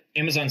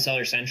 Amazon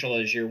Seller Central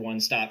is your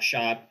one-stop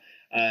shop.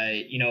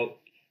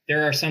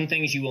 There are some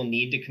things you will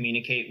need to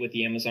communicate with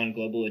the Amazon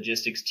Global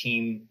Logistics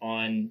team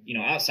on,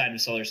 outside of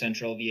Seller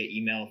Central via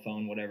email,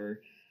 phone,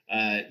 whatever.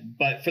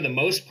 But for the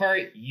most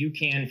part, you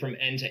can, from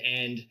end to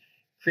end,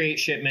 create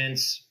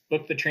shipments,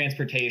 book the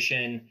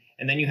transportation,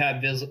 and then you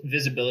have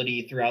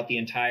visibility throughout the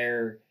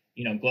entire,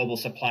 global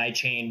supply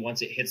chain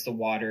once it hits the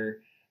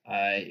water.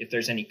 If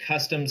there's any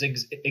customs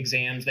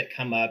exams that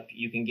come up,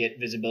 you can get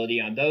visibility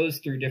on those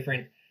through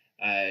different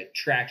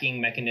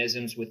tracking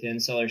mechanisms within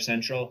Seller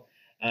Central.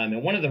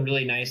 And one of the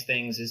really nice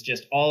things is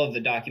just all of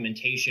the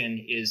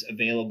documentation is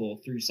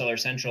available through Seller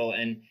Central.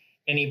 And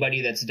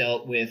anybody that's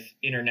dealt with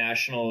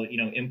international,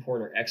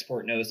 import or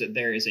export knows that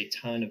there is a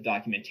ton of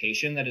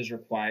documentation that is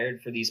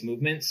required for these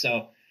movements.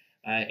 So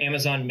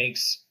Amazon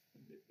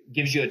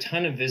gives you a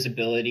ton of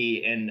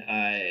visibility and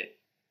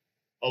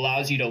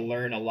allows you to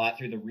learn a lot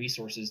through the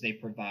resources they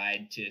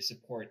provide to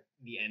support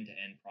the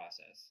end-to-end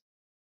process.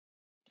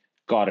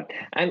 Got it.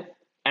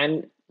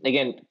 And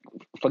again,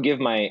 forgive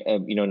my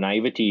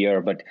naivety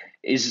here, but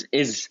is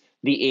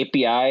the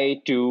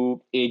API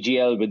to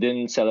AGL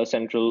within Seller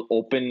Central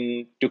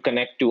open to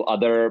connect to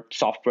other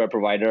software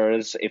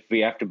providers if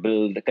we have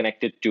to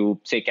connect it to,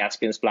 say,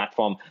 Caspian's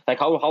platform? Like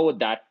how would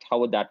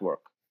that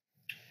work?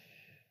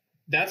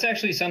 That's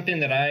actually something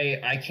that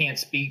I can't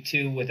speak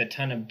to with a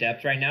ton of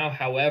depth right now.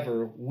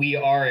 However, we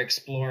are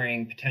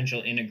exploring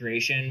potential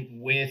integration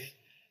with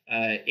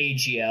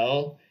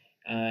AGL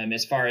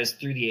as far as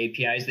through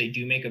the APIs they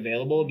do make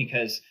available,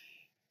 because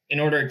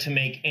in order to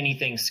make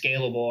anything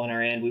scalable on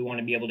our end, we want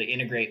to be able to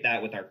integrate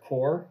that with our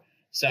core.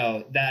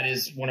 So that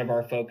is one of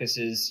our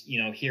focuses,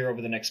 here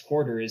over the next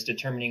quarter, is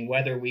determining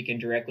whether we can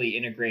directly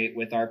integrate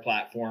with our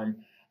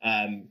platform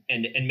and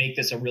make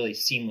this a really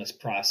seamless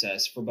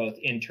process for both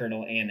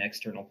internal and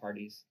external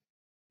parties.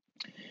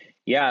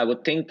 Yeah, I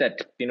would think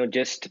that,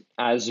 just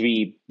as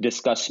we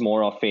discuss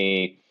more of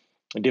a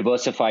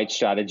diversified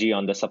strategy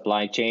on the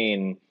supply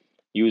chain,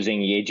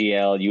 using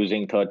AGL,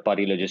 using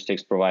third-party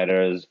logistics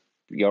providers,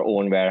 your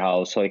own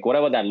warehouse, so like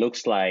whatever that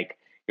looks like,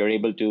 you're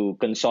able to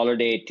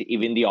consolidate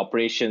even the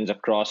operations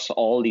across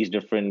all these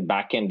different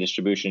back-end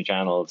distribution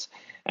channels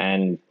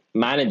and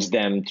manage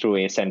them through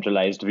a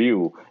centralized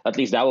view. At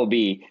least that will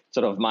be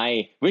sort of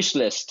my wish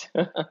list,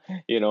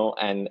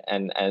 and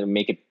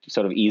make it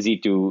sort of easy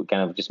to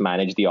kind of just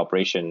manage the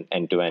operation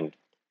end to end.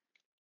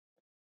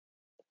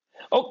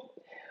 Oh,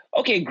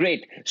 okay,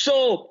 great.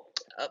 So,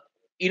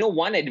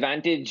 one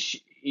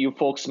advantage you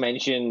folks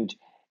mentioned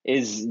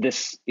is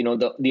this,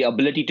 the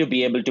ability to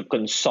be able to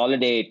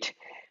consolidate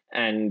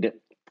and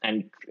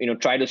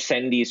try to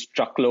send these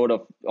truckload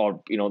of,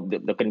 or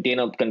the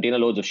container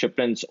loads of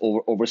shipments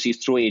overseas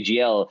through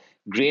AGL.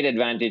 Great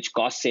advantage,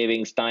 cost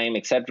savings, time,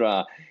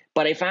 etc.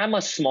 But if I'm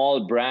a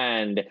small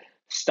brand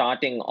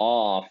starting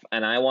off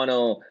and I want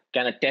to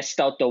kind of test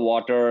out the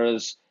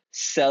waters,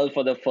 sell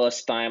for the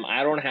first time,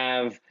 I don't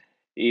have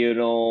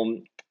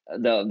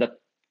the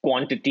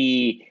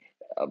quantity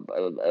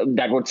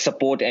that would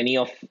support any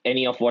of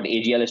what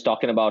AGL is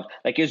talking about.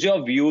 Like, is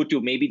your view to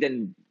maybe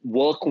then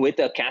work with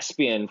a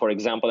Caspian, for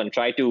example, and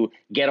try to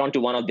get onto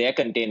one of their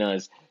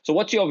containers? So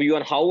what's your view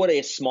on how would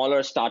a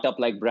smaller startup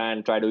like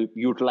brand try to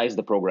utilize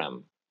the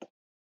program?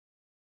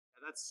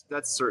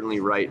 That's certainly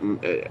right.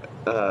 And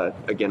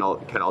again,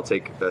 I'll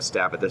take a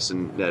stab at this,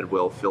 and Ned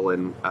will fill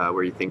in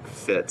where you think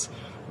fit.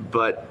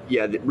 But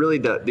yeah, really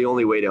the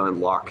only way to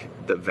unlock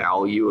the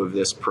value of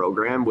this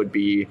program would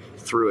be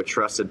through a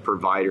trusted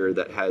provider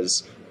that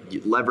has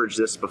leveraged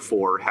this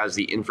before, has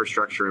the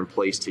infrastructure in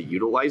place to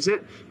utilize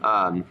it.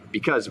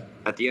 Because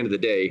at the end of the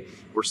day,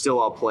 we're still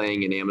all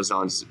playing in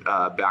Amazon's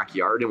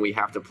backyard, and we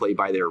have to play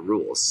by their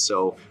rules.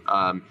 So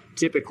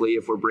typically,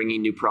 if we're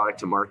bringing new product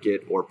to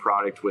market or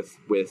product with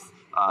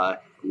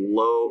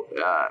low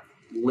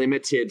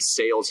limited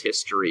sales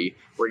history,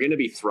 we're going to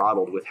be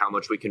throttled with how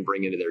much we can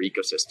bring into their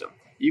ecosystem.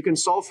 You can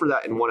solve for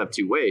that in one of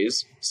two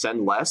ways: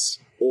 send less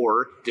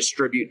or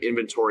distribute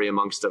inventory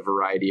amongst a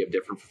variety of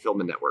different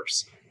fulfillment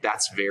networks.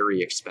 That's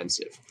very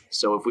expensive.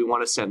 So if we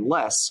want to send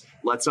less,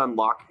 let's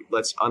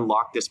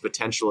unlock this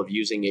potential of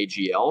using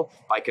AGL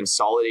by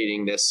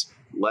consolidating this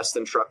less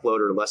than truckload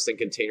or less than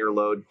container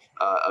load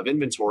of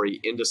inventory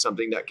into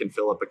something that can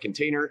fill up a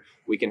container.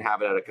 We can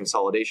have it at a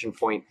consolidation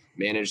point,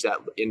 manage that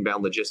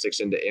inbound logistics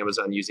into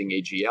Amazon using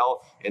AGL,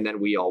 and then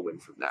we all win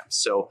from that.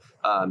 So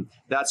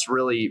that's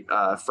really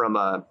from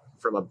a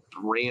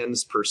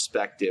brand's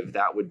perspective,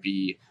 that would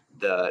be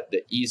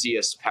the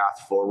easiest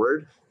path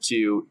forward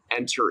to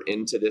enter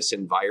into this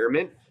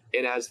environment.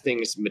 And as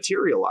things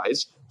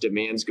materialize,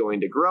 demand's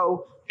going to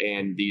grow,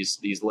 and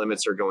these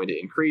limits are going to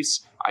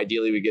increase.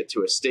 Ideally, we get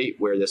to a state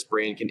where this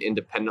brand can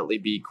independently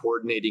be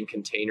coordinating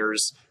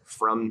containers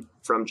from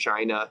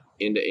China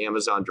into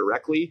Amazon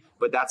directly,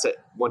 but that's it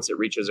once it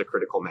reaches a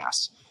critical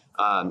mass.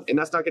 And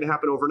that's not going to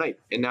happen overnight,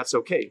 and that's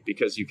okay,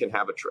 because you can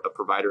have a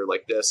provider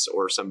like this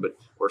or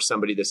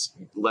somebody that's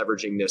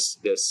leveraging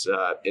this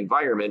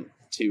environment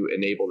to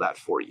enable that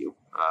for you.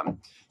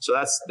 So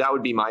that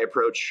would be my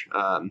approach.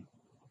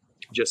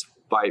 Just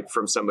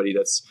from somebody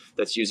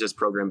that's used this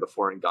program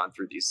before and gone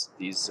through these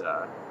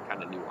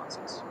kind of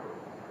nuances.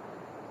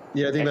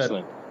 Yeah, I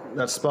think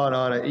that's spot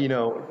on.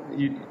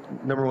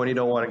 Number one, you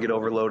don't want to get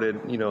overloaded,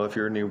 if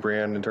you're a new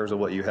brand in terms of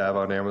what you have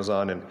on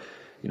Amazon. And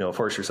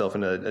force yourself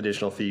into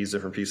additional fees,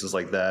 different pieces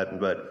like that.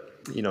 But,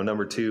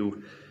 number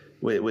two,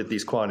 with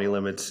these quantity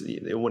limits,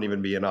 it wouldn't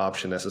even be an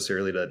option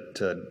necessarily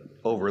to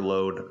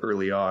overload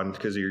early on,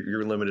 because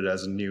you're limited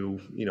as a new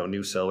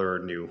seller or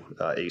new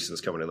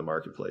ASINs coming in the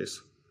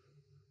marketplace.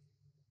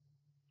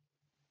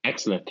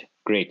 Excellent.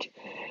 Great.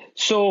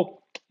 So,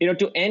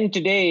 to end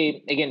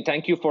today, again,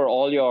 thank you for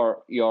all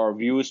your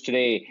views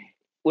today.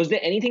 Was there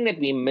anything that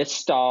we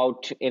missed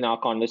out in our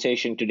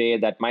conversation today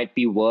that might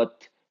be worth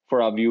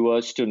for our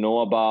viewers to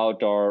know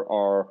about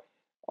or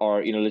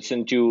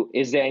listen to?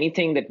 Is there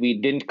anything that we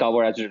didn't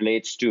cover as it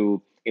relates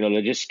to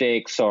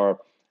logistics or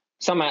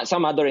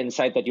some other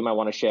insight that you might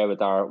want to share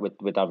with our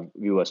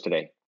viewers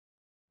today?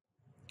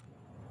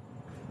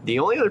 The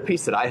only other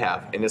piece that I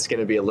have, and it's going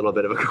to be a little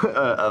bit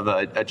of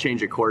a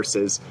change of course,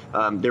 is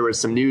there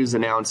was some news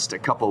announced a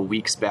couple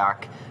weeks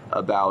back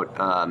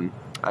about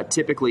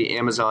typically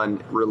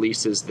Amazon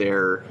releases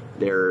their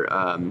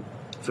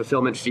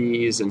fulfillment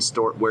fees and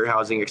store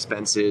warehousing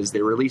expenses.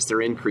 They release their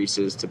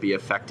increases to be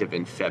effective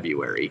in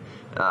February.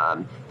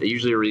 They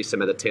usually release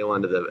them at the tail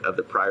end of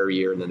the prior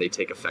year, and then they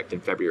take effect in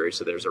February.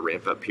 So there's a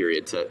ramp up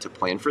period to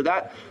plan for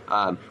that.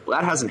 Well,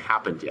 that hasn't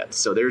happened yet.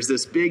 So there's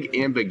this big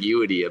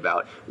ambiguity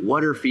about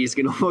what are fees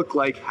going to look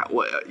like?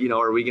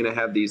 Are we going to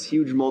have these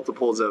huge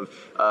multiples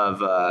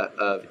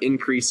of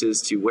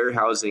increases to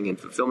warehousing and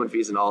fulfillment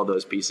fees and all of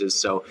those pieces?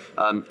 So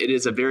it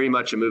is a very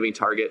much a moving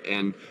target,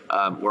 and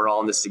we're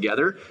all in this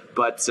together.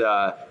 But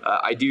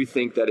I do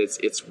think that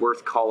it's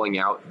worth calling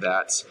out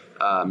that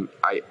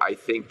I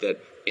think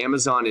that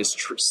Amazon is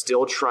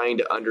still trying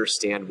to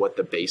understand what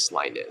the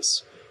baseline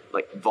is.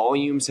 Like,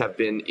 volumes have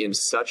been in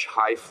such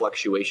high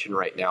fluctuation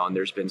right now, and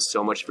there's been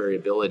so much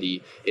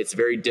variability. It's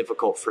very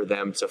difficult for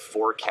them to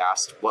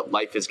forecast what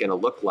life is going to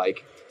look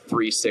like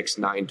 3, 6,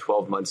 9,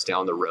 12 months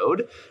down the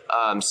road.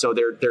 So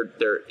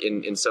they're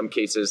in some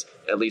cases,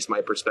 at least my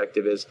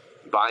perspective is,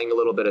 buying a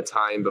little bit of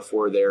time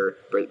before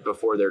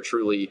they're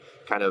truly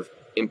kind of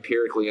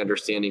empirically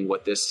understanding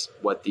what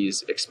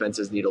these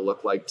expenses need to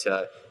look like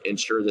to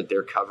ensure that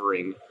they're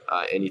covering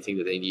anything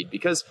that they need.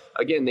 Because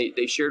again,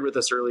 they shared with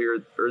us earlier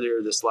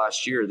this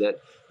last year that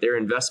their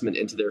investment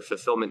into their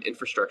fulfillment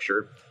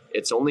infrastructure,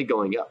 it's only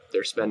going up.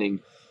 They're spending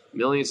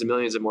millions and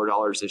millions of more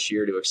dollars this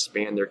year to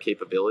expand their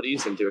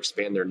capabilities and to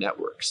expand their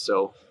networks.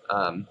 So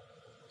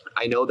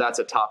I know that's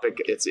a topic.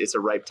 It's a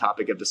ripe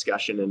topic of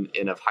discussion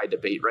and of high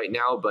debate right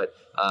now. But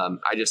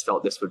I just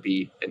felt this would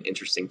be an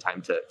interesting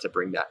time to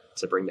bring that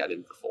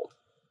into the fold.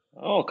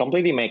 Oh,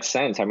 completely makes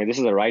sense. I mean, this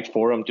is the right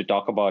forum to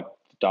talk about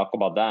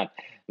that.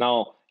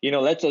 Now,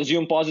 let's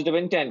assume positive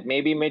intent.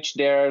 Maybe, Mitch,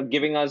 they're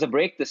giving us a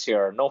break this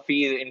year. No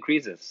fee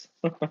increases.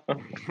 I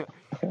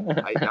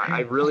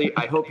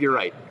hope you're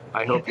right.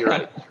 I hope you're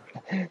right.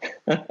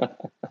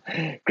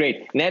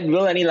 Great. Ned,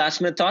 Will, any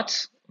last minute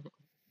thoughts?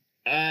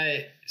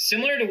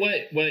 Similar to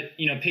what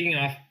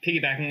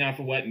piggybacking off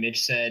of what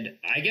Mitch said,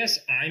 I guess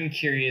I'm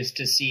curious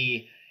to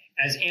see,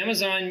 as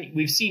Amazon,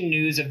 we've seen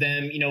news of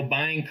them,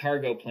 buying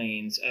cargo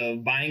planes,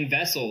 of buying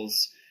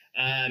vessels,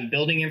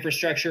 building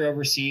infrastructure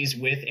overseas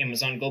with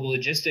Amazon Global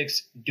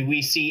Logistics. Do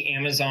we see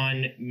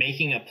Amazon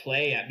making a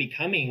play at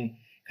becoming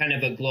kind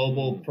of a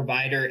global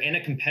provider and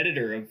a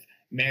competitor of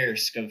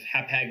Maersk, of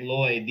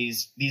Hapag-Lloyd,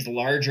 these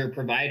larger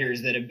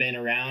providers that have been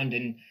around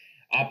and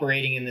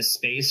operating in this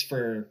space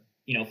for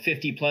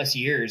 50 plus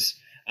years?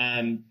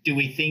 Do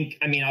we think,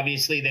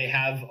 obviously they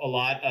have a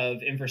lot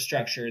of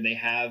infrastructure, they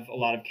have a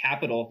lot of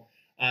capital.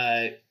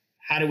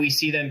 How do we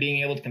see them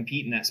being able to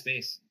compete in that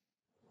space?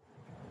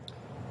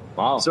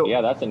 Wow. So,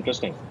 yeah, that's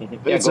interesting.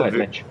 Yeah, go ahead,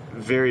 Mitch.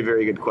 Very,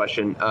 very good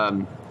question.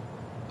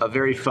 A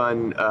very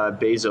fun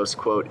Bezos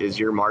quote is,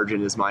 "Your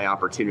margin is my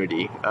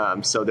opportunity."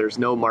 So there's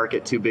no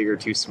market too big or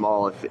too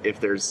small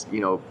if there's,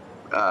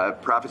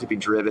 profit to be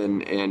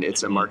driven, and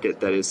it's a market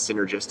that is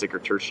synergistic or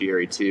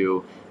tertiary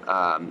to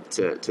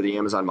the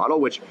Amazon model,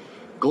 which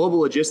Global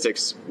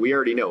Logistics, we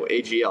already know,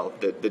 AGL,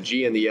 the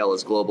G and the L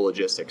is Global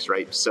Logistics,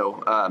 right?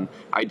 So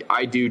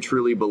I do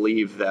truly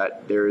believe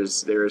that there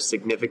is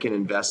significant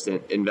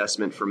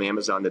investment from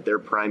Amazon that their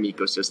Prime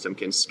ecosystem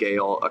can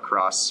scale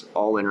across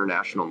all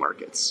international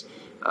markets.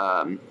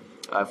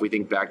 If we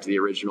think back to the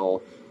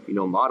original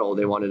model,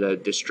 they wanted to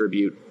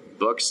distribute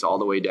books all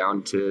the way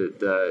down to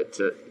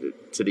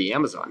the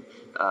Amazon,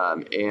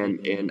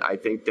 and I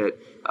think that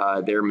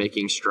they're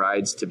making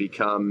strides to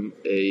become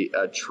a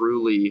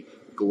truly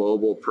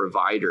global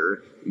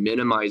provider,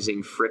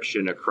 minimizing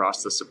friction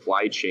across the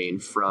supply chain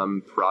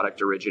from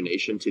product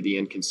origination to the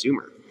end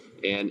consumer.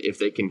 And if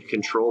they can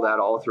control that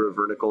all through a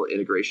vertical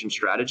integration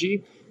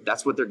strategy,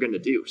 that's what they're going to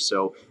do.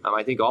 So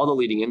I think all the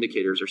leading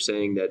indicators are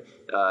saying that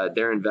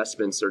their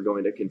investments are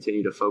going to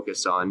continue to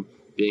focus on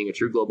being a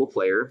true global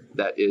player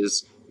that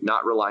is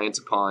not reliant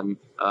upon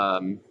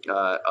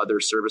other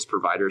service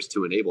providers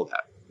to enable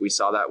that. We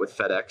saw that with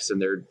FedEx and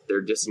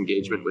their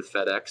disengagement with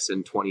FedEx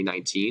in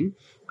 2019,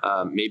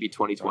 maybe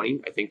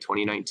 2020. I think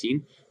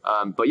 2019.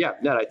 But yeah,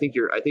 Ned, I think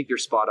you're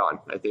spot on.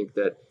 I think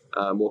that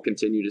we'll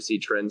continue to see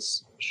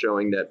trends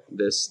showing that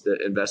the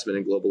investment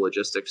in global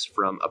logistics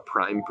from a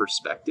Prime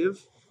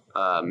perspective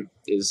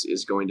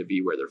is going to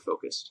be where they're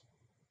focused.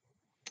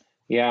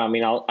 Yeah, I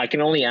mean, I can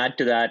only add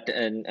to that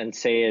and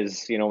say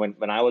is,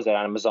 when I was at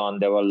Amazon,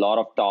 there were a lot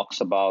of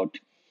talks about,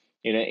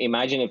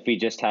 imagine if we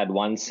just had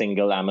one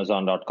single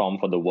Amazon.com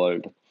for the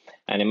world.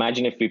 And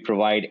imagine if we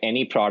provide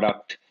any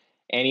product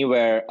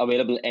anywhere,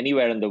 available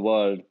anywhere in the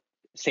world,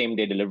 same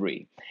day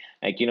delivery.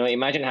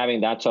 Imagine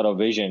having that sort of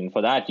vision.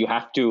 For that, you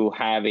have to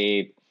have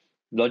a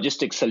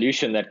logistic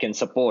solution that can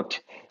support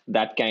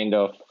that kind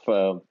of,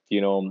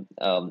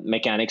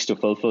 mechanics to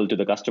fulfill to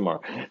the customer.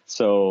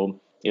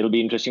 So it'll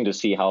be interesting to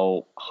see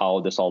how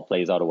this all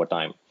plays out over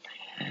time.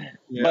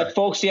 Yeah. But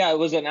folks, it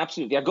was an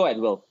absolute. Yeah, go ahead,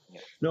 Will. Yeah.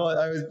 No,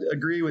 I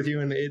agree with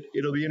you, and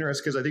it'll be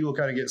interesting because I think we'll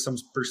kind of get some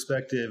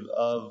perspective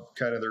of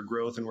kind of their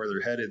growth and where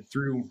they're headed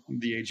through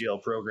the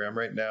AGL program.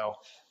 Right now,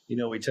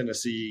 we tend to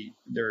see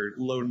they're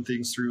loading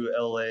things through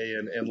LA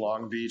and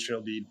Long Beach.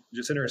 It'll be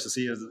just interesting to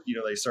see as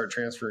they start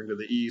transferring to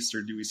the east,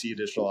 or do we see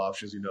additional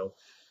options,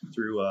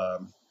 through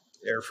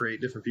air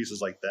freight, different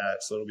pieces like that.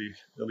 So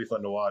it'll be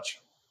fun to watch.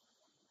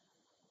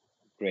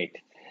 Great.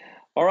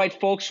 All right,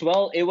 folks.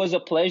 Well, it was a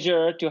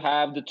pleasure to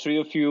have the three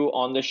of you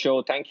on the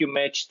show. Thank you,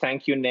 Mitch.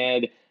 Thank you,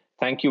 Ned.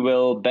 Thank you,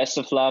 Will. Best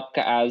of luck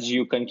as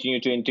you continue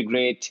to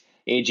integrate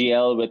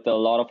AGL with a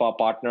lot of our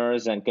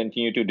partners and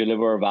continue to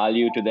deliver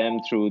value to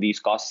them through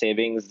these cost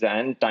savings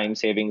and time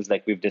savings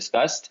like we've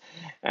discussed.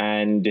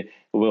 And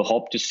we'll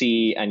hope to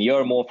see and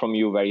hear more from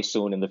you very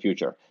soon in the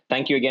future.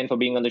 Thank you again for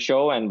being on the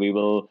show, and we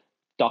will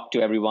talk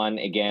to everyone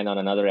again on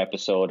another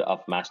episode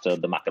of Master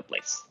the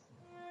Marketplace.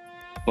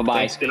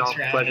 Bye-bye. Thanks,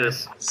 Kunal. Pleasure.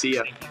 See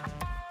ya.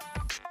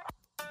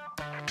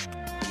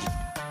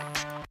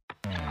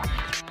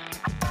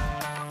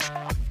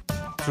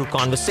 Through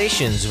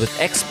conversations with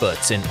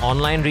experts in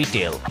online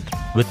retail,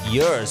 with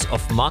years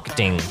of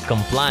marketing,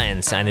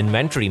 compliance, and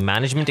inventory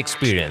management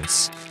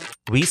experience,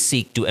 we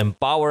seek to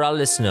empower our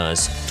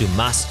listeners to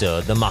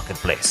master the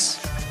marketplace.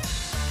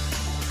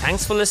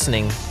 Thanks for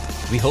listening.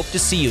 We hope to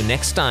see you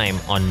next time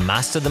on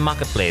Master the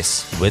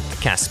Marketplace with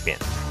Caspian.